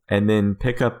novel and then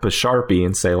pick up a Sharpie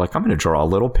and say, like, I'm going to draw a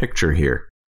little picture here.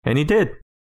 And he did.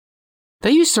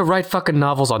 They used to write fucking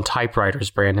novels on typewriters,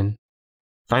 Brandon.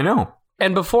 I know.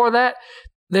 And before that,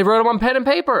 they wrote them on pen and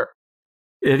paper.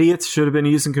 Idiots should have been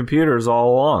using computers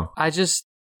all along.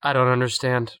 I don't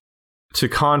understand. To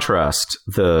contrast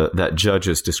that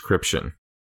judge's description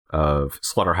of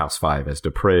Slaughterhouse-Five as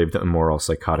depraved, immoral,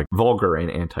 psychotic, vulgar,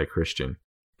 and anti-Christian,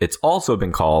 it's also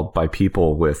been called by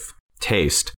people with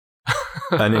taste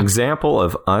an example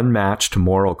of unmatched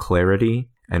moral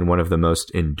clarity and one of the most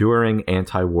enduring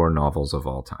anti-war novels of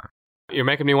all time. You're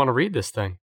making me want to read this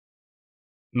thing.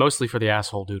 Mostly for the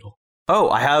asshole doodle. Oh,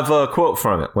 I have a quote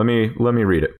from it. Let me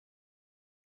read it.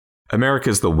 America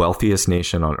is the wealthiest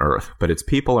nation on earth, but its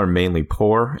people are mainly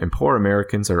poor, and poor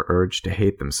Americans are urged to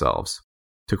hate themselves.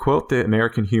 To quote the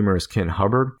American humorist Ken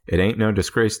Hubbard, it ain't no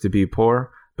disgrace to be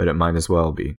poor, but it might as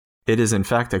well be. It is in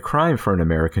fact a crime for an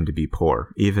American to be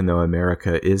poor, even though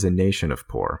America is a nation of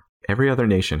poor. Every other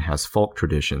nation has folk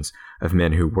traditions of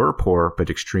men who were poor but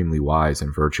extremely wise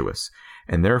and virtuous,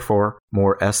 and therefore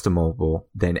more estimable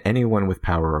than anyone with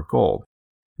power or gold.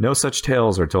 No such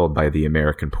tales are told by the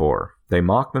American poor. They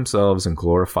mock themselves and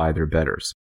glorify their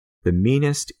betters. The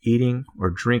meanest eating or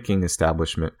drinking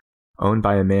establishment owned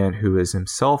by a man who is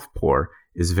himself poor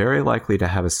is very likely to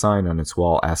have a sign on its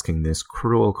wall asking this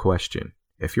cruel question: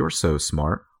 if you're so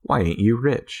smart, why ain't you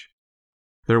rich?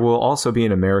 There will also be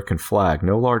an American flag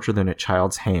no larger than a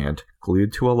child's hand,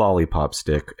 glued to a lollipop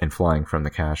stick and flying from the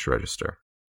cash register.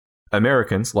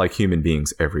 Americans, like human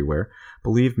beings everywhere,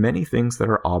 believe many things that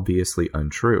are obviously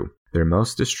untrue. Their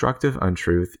most destructive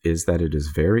untruth is that it is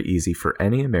very easy for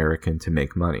any American to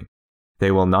make money.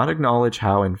 They will not acknowledge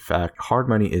how, in fact, hard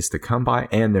money is to come by,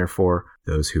 and therefore,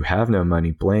 those who have no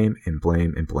money blame and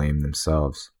blame and blame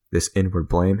themselves. This inward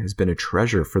blame has been a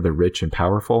treasure for the rich and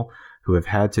powerful, who have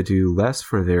had to do less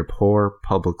for their poor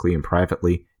publicly and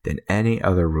privately than any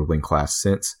other ruling class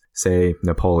since, say,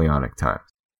 Napoleonic times.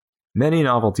 Many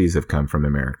novelties have come from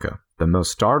America. The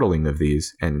most startling of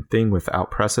these, and thing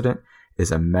without precedent, is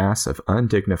a mass of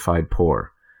undignified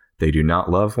poor. They do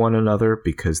not love one another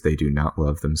because they do not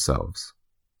love themselves.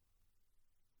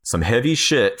 Some heavy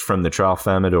shit from the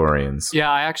Tralfamadorians. Yeah,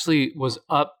 I actually was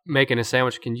up making a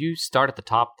sandwich. Can you start at the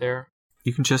top there?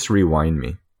 You can just rewind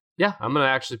me. Yeah, I'm going to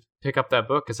actually pick up that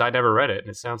book because I never read it and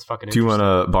it sounds fucking Do you interesting.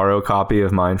 want to borrow a copy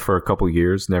of mine for a couple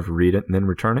years, never read it, and then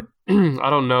return it? I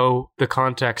don't know the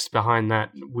context behind that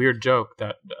weird joke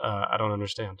that I don't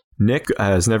understand. Nick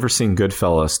has never seen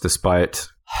Goodfellas, despite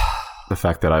the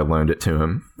fact that I loaned it to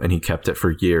him, and he kept it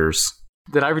for years.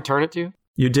 Did I return it to you?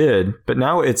 You did, but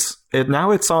now it's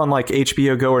on like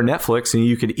HBO Go or Netflix, and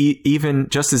you could even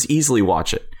just as easily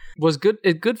watch it.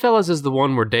 Goodfellas is the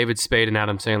one where David Spade and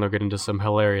Adam Sandler get into some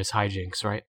hilarious hijinks,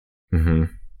 right? Mm-hmm.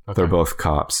 Okay. They're both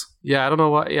cops. Yeah, I don't know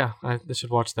why. Yeah, I should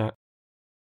watch that.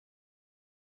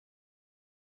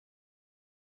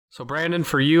 So, Brandon,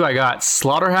 for you, I got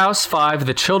Slaughterhouse 5,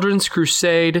 The Children's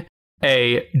Crusade,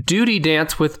 A Duty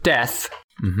Dance with Death.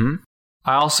 Mm-hmm.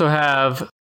 I also have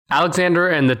Alexander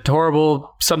and the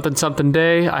Horrible Something Something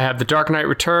Day. I have The Dark Knight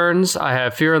Returns. I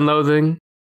have Fear and Loathing.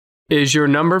 Is your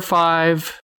number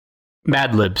 5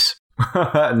 Mad Libs?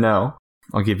 No.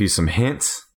 I'll give you some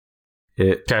hints.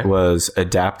 It was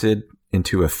adapted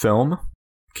into a film.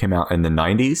 Came out in the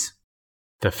 90s.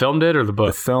 The film did or the book?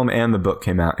 The film and the book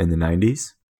came out in the 90s.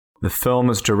 The film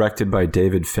was directed by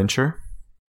David Fincher.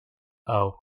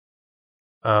 Oh.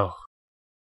 What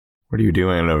are you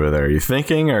doing over there? Are you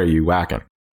thinking or are you whacking?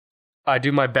 I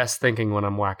do my best thinking when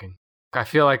I'm whacking. I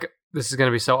feel like this is going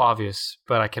to be so obvious,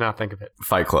 but I cannot think of it.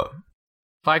 Fight Club.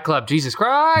 Fight Club, Jesus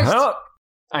Christ! Oh,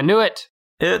 I knew it.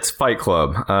 it's Fight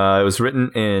Club. It was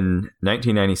written in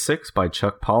 1996 by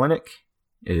Chuck Palahniuk.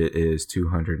 It is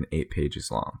 208 pages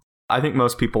long. I think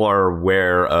most people are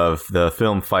aware of the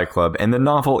film Fight Club, and the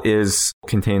novel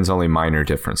contains only minor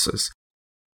differences.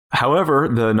 However,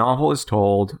 the novel is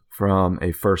told from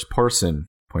a first-person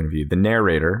point of view. The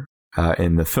narrator,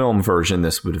 in the film version,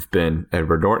 this would have been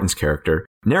Edward Norton's character,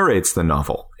 narrates the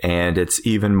novel, and it's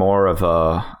even more of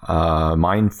a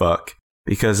mindfuck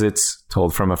because it's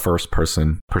told from a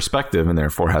first-person perspective and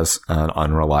therefore has an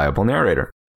unreliable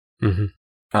narrator. Mm-hmm.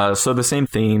 So the same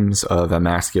themes of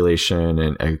emasculation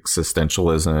and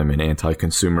existentialism and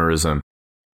anti-consumerism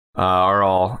are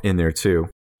all in there too.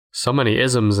 So many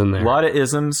isms in there. A lot of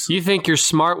isms. You think you're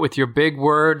smart with your big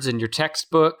words and your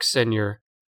textbooks and you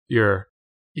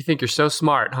think you're so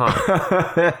smart,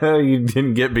 huh? You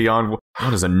didn't get beyond what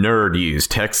does a nerd use?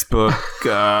 Textbook,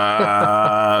 fucking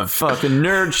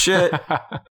nerd shit.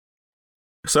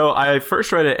 So I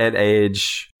first read it at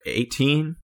age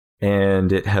 18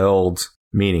 and it held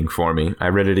meaning for me. I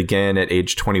read it again at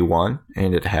age 21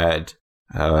 and it had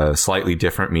a slightly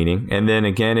different meaning. And then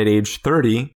again at age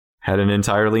 30 had an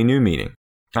entirely new meaning.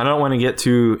 I don't want to get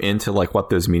too into like what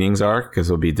those meanings are because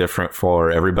it'll be different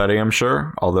for everybody, I'm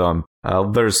sure. Although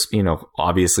there's,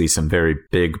 obviously some very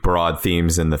big, broad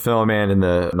themes in the film and in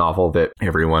the novel that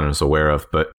everyone is aware of.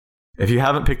 But if you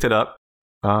haven't picked it up,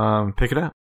 pick it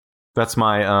up. That's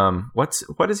my,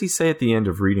 what does he say at the end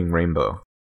of Reading Rainbow?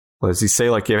 What does he say?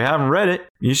 Like, if you haven't read it,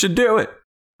 you should do it.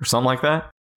 Or something like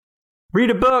that. Read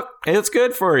a book. It's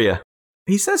good for you.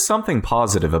 He says something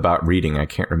positive about reading. I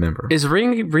can't remember. Is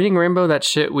Reading Rainbow that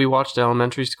shit we watched in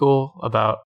elementary school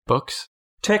about books?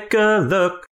 Take a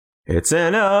look. It's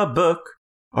in a book.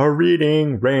 A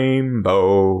Reading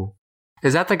Rainbow.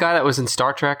 Is that the guy that was in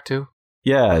Star Trek too?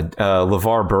 Yeah,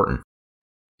 LeVar Burton.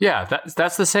 Yeah,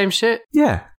 that's the same shit?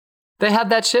 Yeah. They had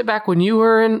that shit back when you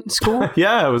were in school?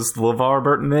 Yeah, it was LeVar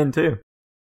Burton then too.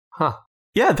 Huh.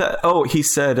 Yeah, he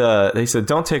said, they said,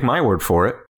 don't take my word for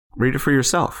it. Read it for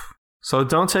yourself. So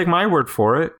don't take my word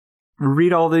for it.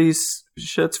 Read all these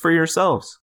shits for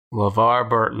yourselves. LeVar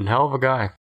Burton, hell of a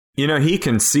guy. He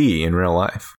can see in real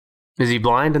life. Is he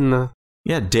blind in the...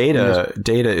 Yeah, Data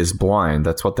is blind.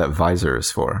 That's what that visor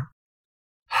is for.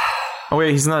 Oh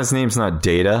wait, his name's not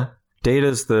Data.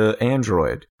 Data's the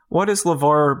android. What is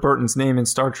LeVar Burton's name in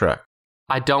Star Trek?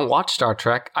 I don't watch Star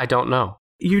Trek. I don't know.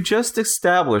 You just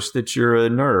established that you're a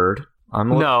nerd.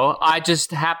 No, I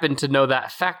just happen to know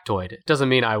that factoid. It doesn't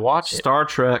mean I watched Star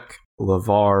Trek,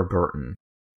 LeVar Burton.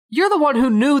 You're the one who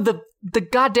knew the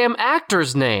goddamn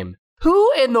actor's name.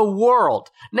 Who in the world?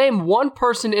 Name one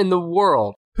person in the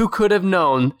world who could have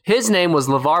known his name was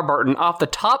LeVar Burton off the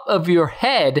top of your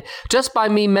head just by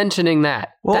me mentioning that.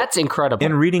 Well, that's incredible.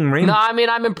 In Reading Rainbow. No, I mean,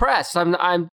 I'm impressed.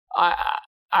 I'm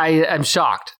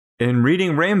shocked. In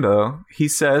Reading Rainbow, he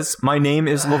says, my name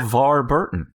is LeVar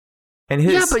Burton. And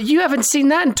yeah, but you haven't seen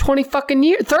that in 20 fucking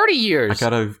years, 30 years.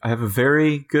 I have a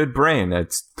very good brain.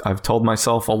 I've told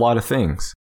myself a lot of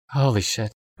things. Holy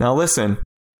shit. Now listen,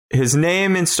 his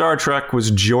name in Star Trek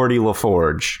was Geordi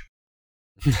LaForge.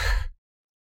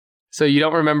 So you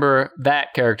don't remember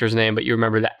that character's name, but you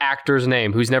remember the actor's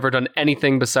name, who's never done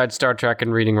anything besides Star Trek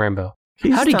and Reading Rainbow.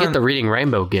 How did he get the Reading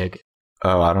Rainbow gig?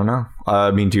 Oh, I don't know.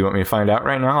 Do you want me to find out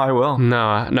right now? I will.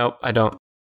 No, I don't.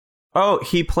 Oh,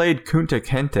 he played Kunta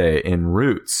Kinte in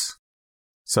Roots.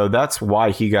 So that's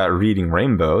why he got Reading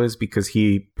Rainbow, is because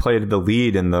he played the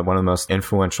lead in one of the most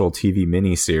influential TV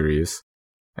miniseries.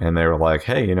 And they were like,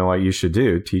 hey, you know what you should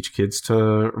do? Teach kids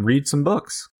to read some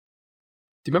books.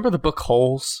 Do you remember the book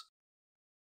Holes?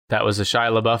 That was a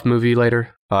Shia LaBeouf movie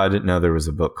later. I didn't know there was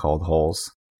a book called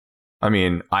Holes. I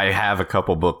mean, I have a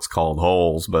couple books called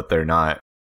Holes, but they're not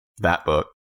that book.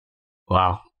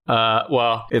 Wow.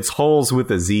 Well, it's Holes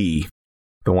with a Z,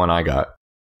 the one I got.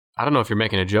 I don't know if you're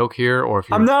making a joke here or if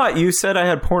you're... I'm not. You said I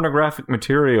had pornographic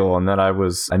material and that I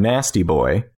was a nasty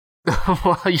boy.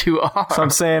 Well, you are. So I'm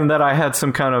saying that I had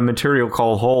some kind of material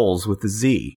called Holes with a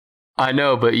Z. I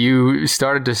know, but you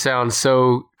started to sound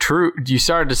so true. You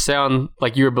started to sound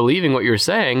like you were believing what you were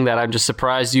saying that I'm just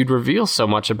surprised you'd reveal so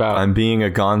much about. I'm being a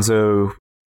gonzo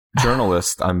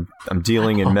journalist. I'm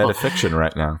dealing in metafiction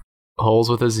right now. Holes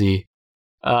with a Z.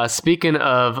 Speaking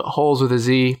of Holes with a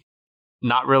Z,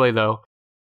 not really though.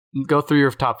 Go through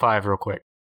your top 5 real quick.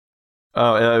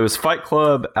 Oh, it was Fight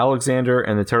Club, Alexander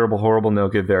and the Terrible, Horrible, No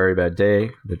Good, Very Bad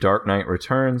Day, The Dark Knight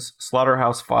Returns,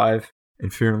 Slaughterhouse-Five,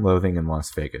 and Fear and Loathing in Las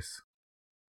Vegas.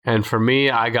 And for me,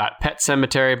 I got Pet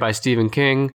Sematary by Stephen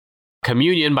King,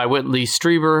 Communion by Whitley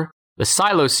Strieber, the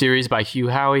Silo series by Hugh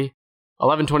Howey,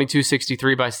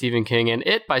 11/22/63 by Stephen King, and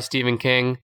It by Stephen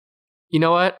King. You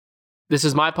know what? This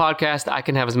is my podcast. I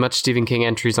can have as much Stephen King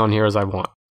entries on here as I want.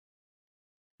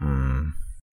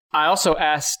 I also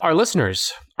asked our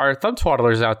listeners, our thumb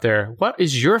twaddlers out there, what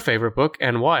is your favorite book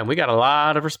and why? And we got a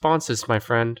lot of responses, my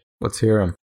friend. Let's hear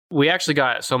them. We actually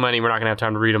got so many, we're not going to have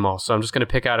time to read them all. So I'm just going to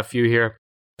pick out a few here.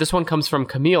 This one comes from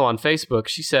Camille on Facebook.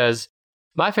 She says,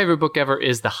 my favorite book ever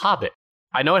is The Hobbit.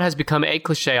 I know it has become a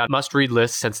cliche on must-read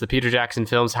lists since the Peter Jackson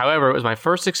films. However, it was my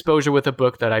first exposure with a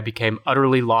book that I became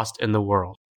utterly lost in the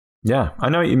world. Yeah, I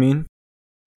know what you mean.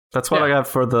 That's what I got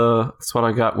that's what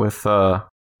I got with...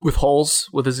 With Holes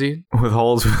with a Z? With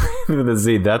Holes with a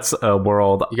Z. That's a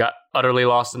world. You got utterly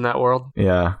lost in that world?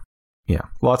 Yeah. Yeah.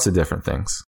 Lots of different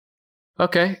things.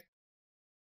 Okay.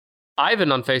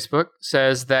 Ivan on Facebook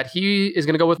says that he is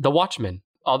going to go with The Watchmen.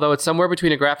 Although it's somewhere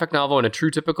between a graphic novel and a true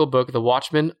typical book, The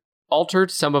Watchmen altered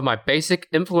some of my basic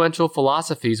influential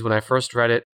philosophies when I first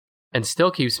read it and still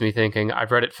keeps me thinking.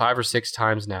 I've read it 5 or 6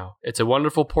 times now. It's a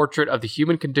wonderful portrait of the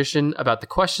human condition about the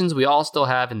questions we all still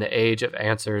have in the age of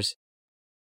answers.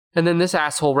 And then this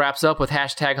asshole wraps up with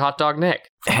 #HotDogNick.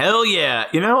 Hell yeah.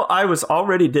 You know, I was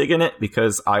already digging it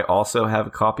because I also have a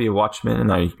copy of Watchmen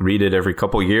and I read it every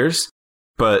couple years.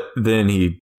 But then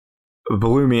he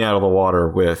blew me out of the water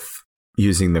with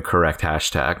using the correct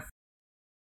hashtag.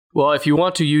 Well, if you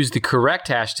want to use the correct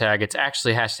hashtag, it's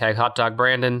actually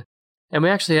 #HotDogBrandon. And we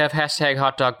actually have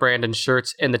 #HotDogBrandon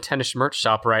shirts in the Tennish merch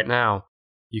shop right now.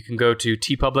 You can go to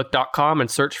tpublic.com and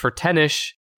search for Tennish,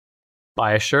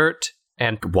 buy a shirt,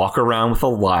 and walk around with a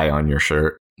lie on your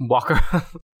shirt. Walk around.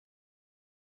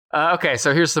 Okay,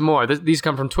 so here's some more. These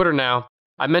come from Twitter now.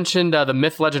 I mentioned the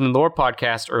Myth, Legend, and Lore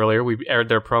podcast earlier. We aired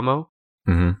their promo.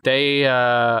 Mm-hmm. They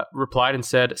replied and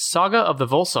said, Saga of the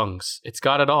Volsungs. It's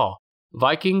got it all.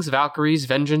 Vikings, Valkyries,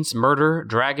 vengeance, murder,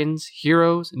 dragons,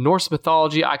 heroes, Norse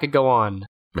mythology. I could go on.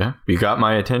 Yeah, you got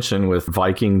my attention with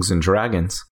Vikings and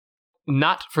dragons.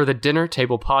 Not for the Dinner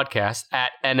Table podcast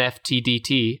at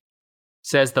NFTDT.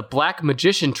 Says The Black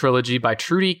Magician Trilogy by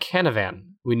Trudy Canavan.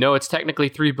 We know it's technically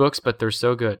 3 books, but they're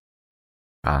so good.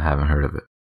 I haven't heard of it.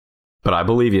 But I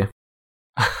believe you.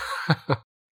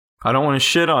 I don't want to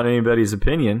shit on anybody's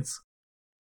opinions.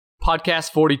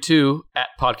 Podcast 42 at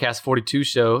Podcast 42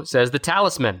 Show says The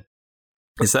Talisman.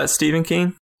 Is that Stephen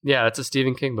King? Yeah, that's a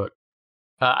Stephen King book.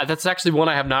 That's actually one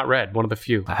I have not read, one of the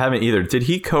few. I haven't either. Did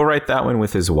he co-write that one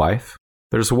with his wife?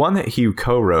 There's one that he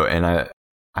co-wrote, and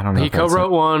I don't know. He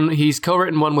co-wrote one. He's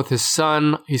co-written one with his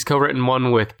son. He's co-written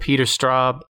one with Peter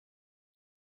Straub.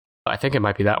 I think it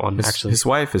might be that one, actually. His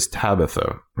wife is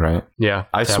Tabitha, right? Yeah.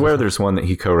 I swear there's one that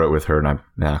he co-wrote with her, and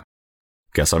I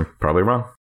guess I'm probably wrong.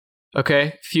 Okay,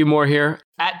 a few more here.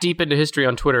 At Deep Into History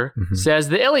on Twitter says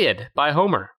The Iliad by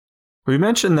Homer. We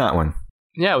mentioned that one.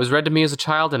 Yeah, it was read to me as a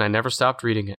child, and I never stopped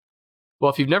reading it.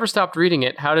 Well, if you've never stopped reading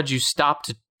it, how did you stop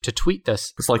to tweet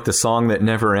this? It's like the song that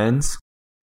never ends.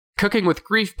 Cooking with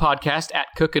Grief podcast at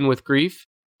Cooking with Grief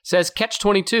says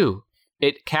Catch-22.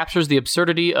 It captures the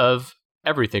absurdity of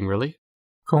everything, really.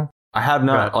 Cool. I have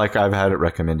not, I've had it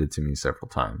recommended to me several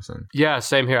times. And yeah,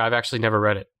 same here. I've actually never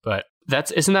read it, but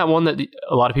isn't that one that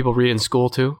a lot of people read in school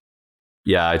too?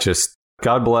 Yeah,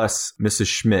 God bless Mrs.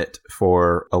 Schmidt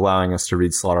for allowing us to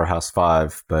read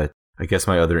Slaughterhouse-Five, but I guess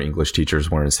my other English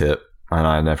teachers weren't as hip, and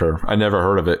I never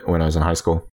heard of it when I was in high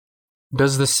school.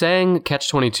 Does the saying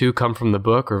Catch-22 come from the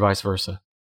book or vice versa?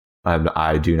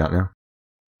 I do not know.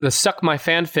 The Suck My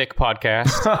Fanfic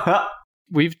podcast.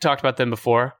 We've talked about them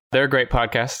before. They're a great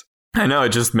podcast. I know, it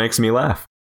just makes me laugh.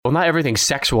 Well, not everything's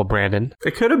sexual, Brandon.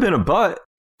 It could have been a butt.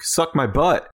 Suck my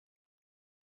butt.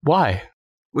 Why?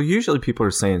 Well, usually people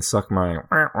are saying suck my...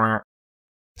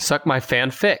 Suck My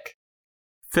Fanfic.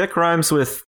 Fic rhymes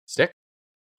with... Stick.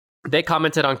 They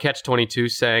commented on Catch-22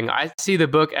 saying, I see the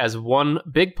book as one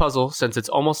big puzzle since it's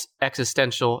almost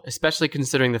existential, especially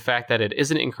considering the fact that it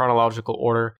isn't in chronological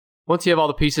order. Once you have all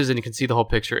the pieces and you can see the whole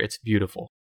picture, it's beautiful.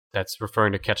 That's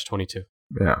referring to Catch-22.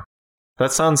 Yeah.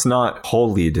 That sounds not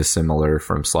wholly dissimilar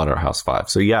from Slaughterhouse-Five.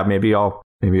 So yeah, maybe I'll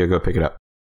go pick it up.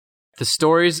 The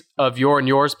Stories of Your and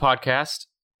Yours podcast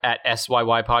at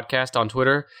SYY Podcast on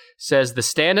Twitter says The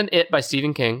Stand and It by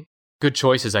Stephen King. Good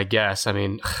choices, I guess. I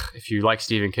mean, if you like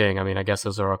Stephen King, I guess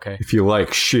those are okay. If you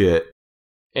like shit.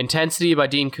 Intensity by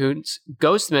Dean Koontz.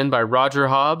 Ghostman by Roger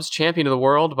Hobbs. Champion of the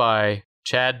World by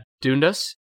Chad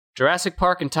Dundas. Jurassic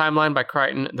Park and Timeline by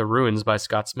Crichton. The Ruins by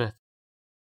Scott Smith.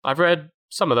 I've read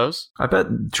some of those. I bet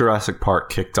Jurassic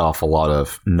Park kicked off a lot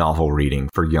of novel reading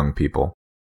for young people.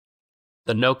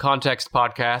 The No Context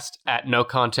podcast at No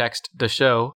Context the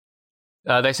Show.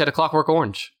 They said A Clockwork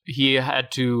Orange. He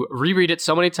had to reread it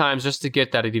so many times just to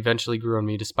get that it eventually grew on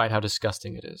me, despite how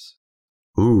disgusting it is.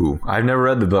 Ooh, I've never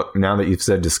read the book. Now that you've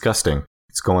said disgusting,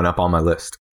 it's going up on my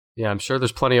list. Yeah, I'm sure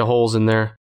there's plenty of holes in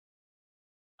there.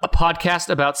 A podcast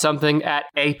about something at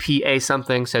APA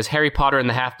something says Harry Potter and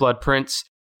the Half-Blood Prince.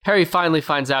 Harry finally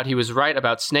finds out he was right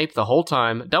about Snape the whole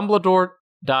time. Dumbledore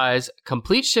dies.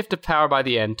 Complete shift of power by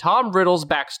the end. Tom Riddle's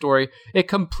backstory. It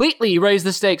completely raised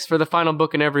the stakes for the final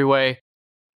book in every way.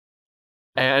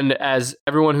 And as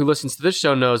everyone who listens to this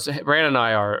show knows, Brandon and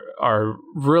I are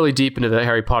really deep into the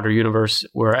Harry Potter universe.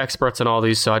 We're experts in all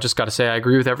these, so I just got to say I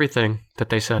agree with everything that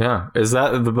they said. Yeah. Is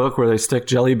that the book where they stick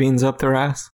jelly beans up their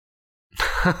ass?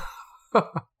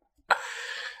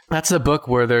 That's the book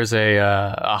where there's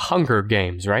a Hunger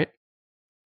Games, right?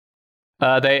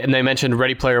 They mentioned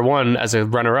Ready Player One as a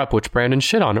runner-up, which Brandon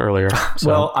shit on earlier. So.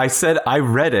 Well, I said I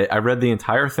read it. I read the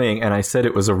entire thing, and I said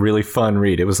it was a really fun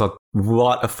read. It was a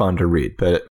lot of fun to read,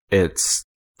 but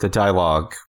the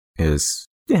dialogue is,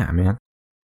 yeah, man.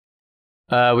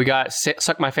 We got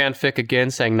Suck My Fanfic again,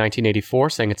 saying 1984,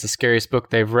 saying it's the scariest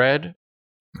book they've read.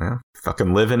 Yeah,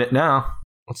 fucking living it now.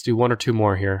 Let's do one or two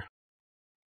more here.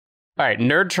 All right,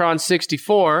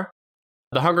 Nerdtron64.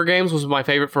 The Hunger Games was my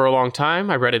favorite for a long time.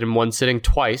 I read it in one sitting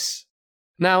twice.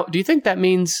 Now, do you think that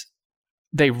means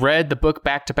they read the book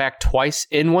back-to-back twice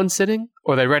in one sitting?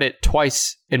 Or they read it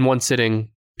twice in one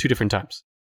sitting 2 different times?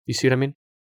 You see what I mean?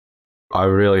 I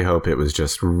really hope it was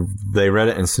just, they read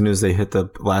it and as soon as they hit the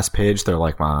last page, they're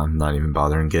like, well, I'm not even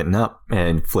bothering getting up.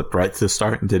 And flipped right to the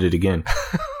start and did it again.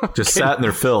 Just sat in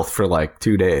their filth for like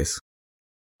 2 days.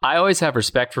 I always have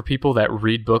respect for people that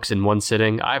read books in one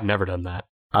sitting. I've never done that.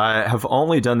 I have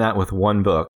only done that with one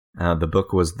book. The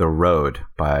book was The Road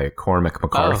by Cormac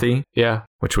McCarthy. Yeah.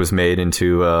 Which was made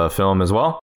into a film as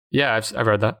well. Yeah, I've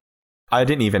read that. I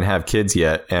didn't even have kids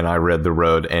yet, and I read The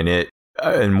Road, and it,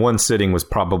 in one sitting, was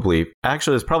probably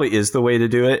is the way to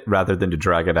do it, rather than to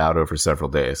drag it out over several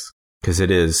days. Because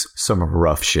it is some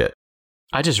rough shit.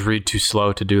 I just read too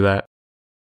slow to do that.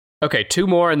 Okay, 2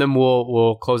 more, and then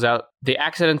we'll close out. The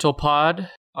Accidental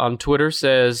Pod on Twitter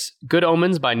says, Good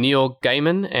Omens by Neil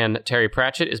Gaiman and Terry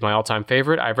Pratchett is my all-time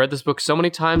favorite. I've read this book so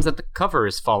many times that the cover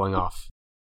is falling off.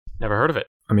 Never heard of it.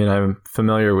 I mean, I'm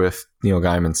familiar with Neil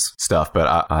Gaiman's stuff, but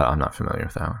I'm not familiar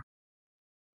with that one.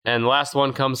 And the last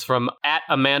one comes from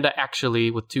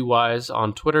 @AmandaActually with 2 Y's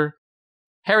on Twitter.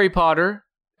 Harry Potter,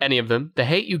 any of them, The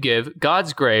Hate You Give,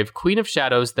 God's Grave, Queen of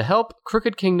Shadows, The Help,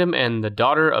 Crooked Kingdom, and the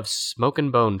Daughter of Smoke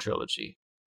and Bone trilogy.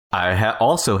 I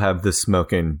also have the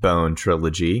Smoke and Bone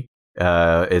trilogy.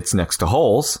 It's next to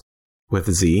Holes with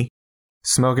a Z.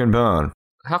 Smoke and Bone.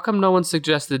 How come no one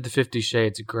suggested the 50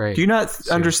 Shades of Grey? Do you not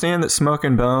understand that Smoke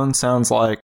and Bone sounds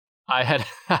like... I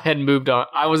had moved on.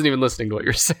 I wasn't even listening to what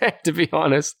you're saying, to be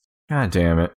honest. God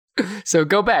damn it. So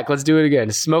go back. Let's do it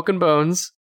again. Smoke and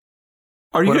Bones.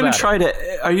 Are you going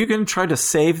to try to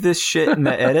save this shit in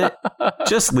the edit?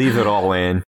 Just leave it all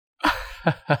in.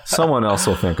 Someone else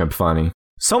will think I'm funny.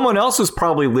 Someone else is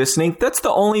probably listening. That's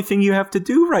the only thing you have to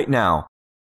do right now.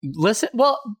 Listen,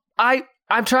 well,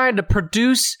 I'm trying to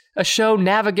produce a show,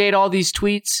 navigate all these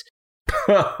tweets.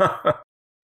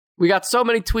 We got so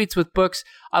many tweets with books.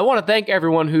 I want to thank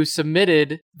everyone who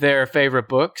submitted their favorite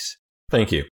books.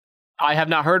 Thank you. I have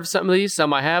not heard of some of these.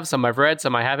 Some I have, some I've read,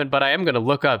 some I haven't, but I am going to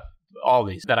look up all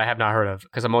these that I have not heard of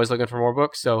because I'm always looking for more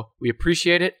books. So we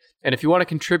appreciate it. And if you want to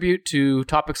contribute to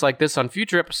topics like this on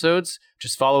future episodes,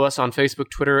 just follow us on Facebook,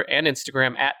 Twitter, and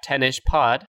Instagram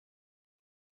 @10ishpod.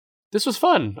 This was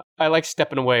fun. I like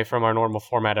stepping away from our normal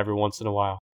format every once in a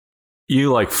while.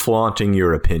 You like flaunting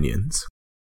your opinions.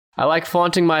 I like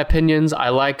flaunting my opinions. I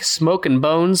like smoking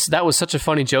bones. That was such a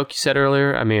funny joke you said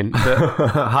earlier. I mean,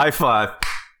 high five.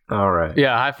 All right.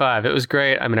 Yeah, high five. It was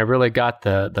great. I mean, I really got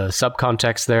the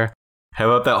subcontext there. How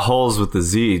about that holes with the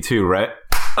Z too, right?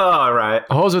 All right.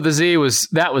 Holes with the Z was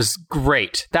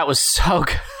great. That was so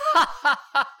good.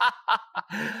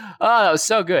 Oh, that was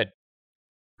so good.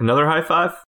 Another high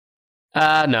five?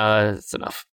 No, that's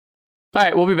enough. All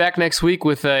right, we'll be back next week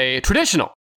with a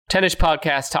traditional 10-ish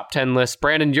podcast top 10 list.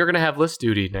 Brandon, you're going to have list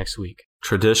duty next week.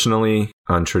 Traditionally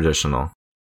untraditional.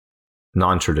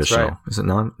 Non-traditional. Right. Is it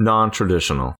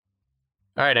non-traditional? All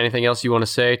right, anything else you want to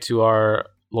say to our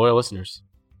loyal listeners?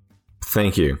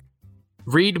 Thank you.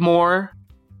 Read more.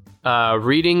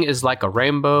 Reading is like a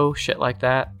rainbow, shit like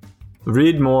that.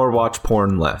 Read more, watch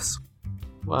porn less.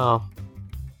 Well,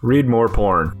 read more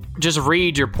porn. Just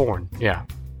read your porn, yeah.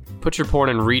 Put your porn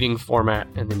in reading format,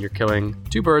 and then you're killing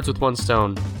two birds with one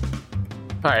stone.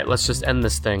 All right, let's just end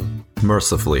this thing.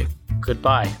 Mercifully.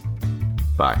 Goodbye.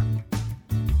 Bye.